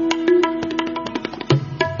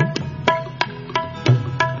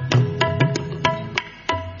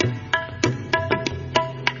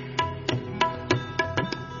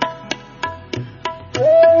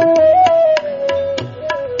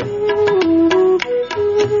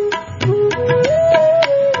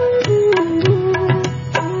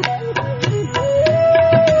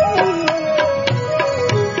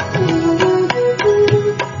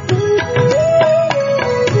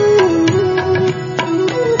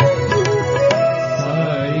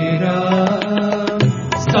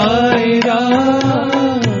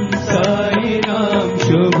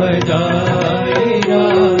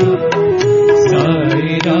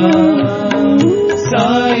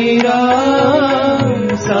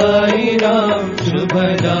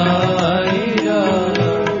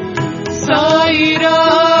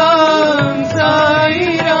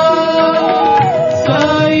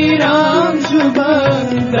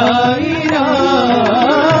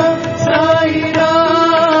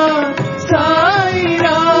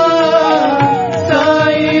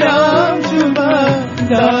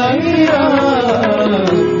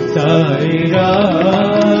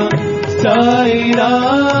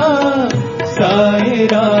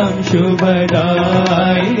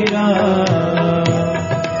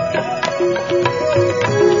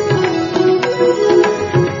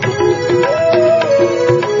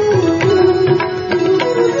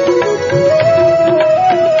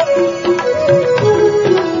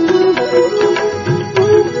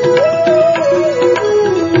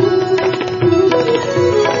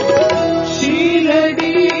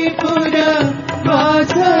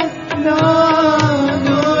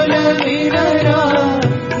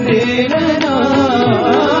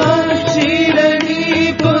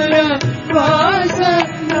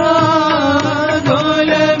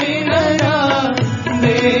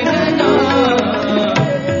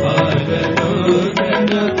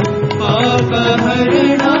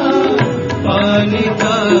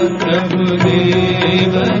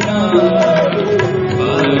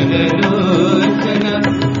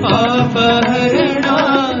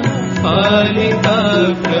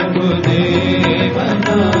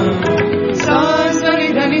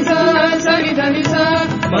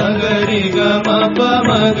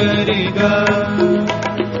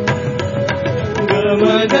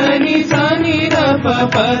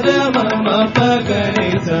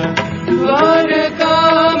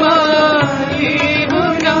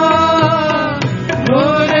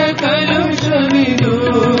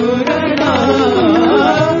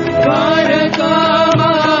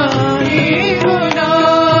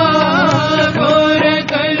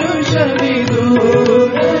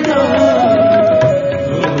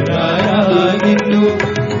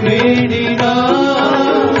 వేడినా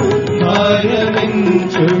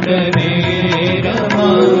భారమించుటనే రమా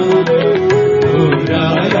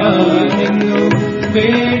ఓరారా నిన్ను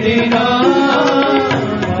వేడినా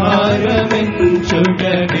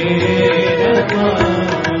భారమించుటనే రమా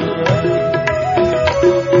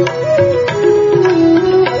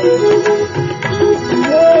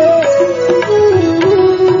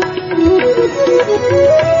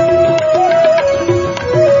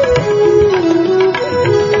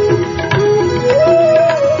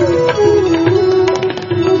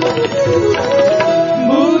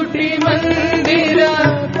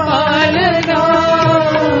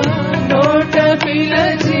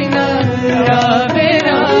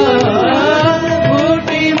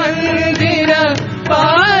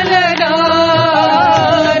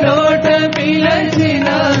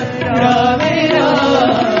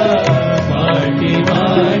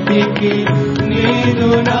నీదు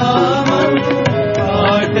నామం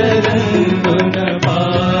పాటలందున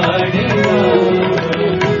పాడినా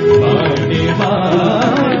పాడి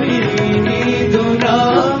పాడి నీదు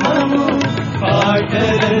నామము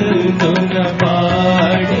పాటలందున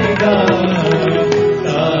పాడినా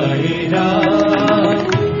సాయిరా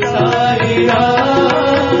సాయిరా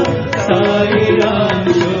సాయిరా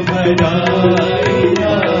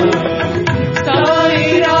శుభరాయిరా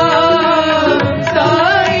సాయిరా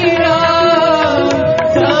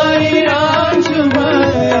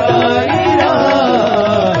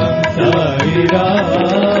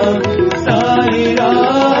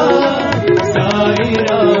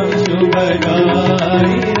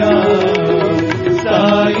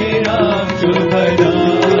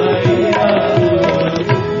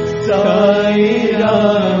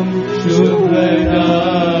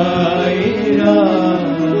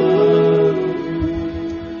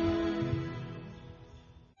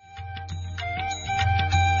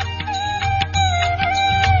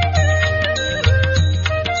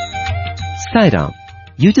Sai Ram,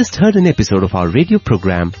 you just heard an episode of our radio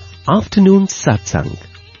program Afternoon Satsang.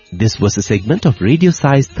 This was a segment of Radio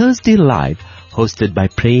Sai's Thursday Live, hosted by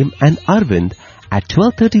Prem and Arvind at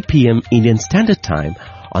 12:30 p.m. Indian Standard Time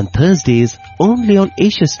on Thursdays only on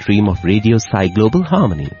Asia Stream of Radio Sai Global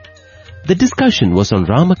Harmony. The discussion was on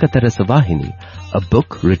Ramakatha Rasavahini, a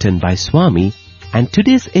book written by Swami, and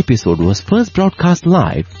today's episode was first broadcast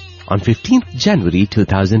live on 15th January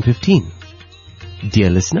 2015. Dear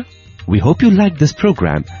listener, we hope you liked this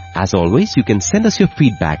program. As always, you can send us your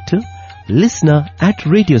feedback to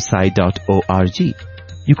listener@radiosai.org.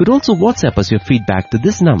 You could also WhatsApp us your feedback to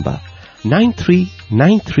this number,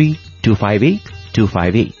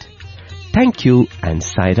 9393258258. Thank you and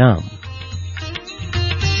Sai Ram.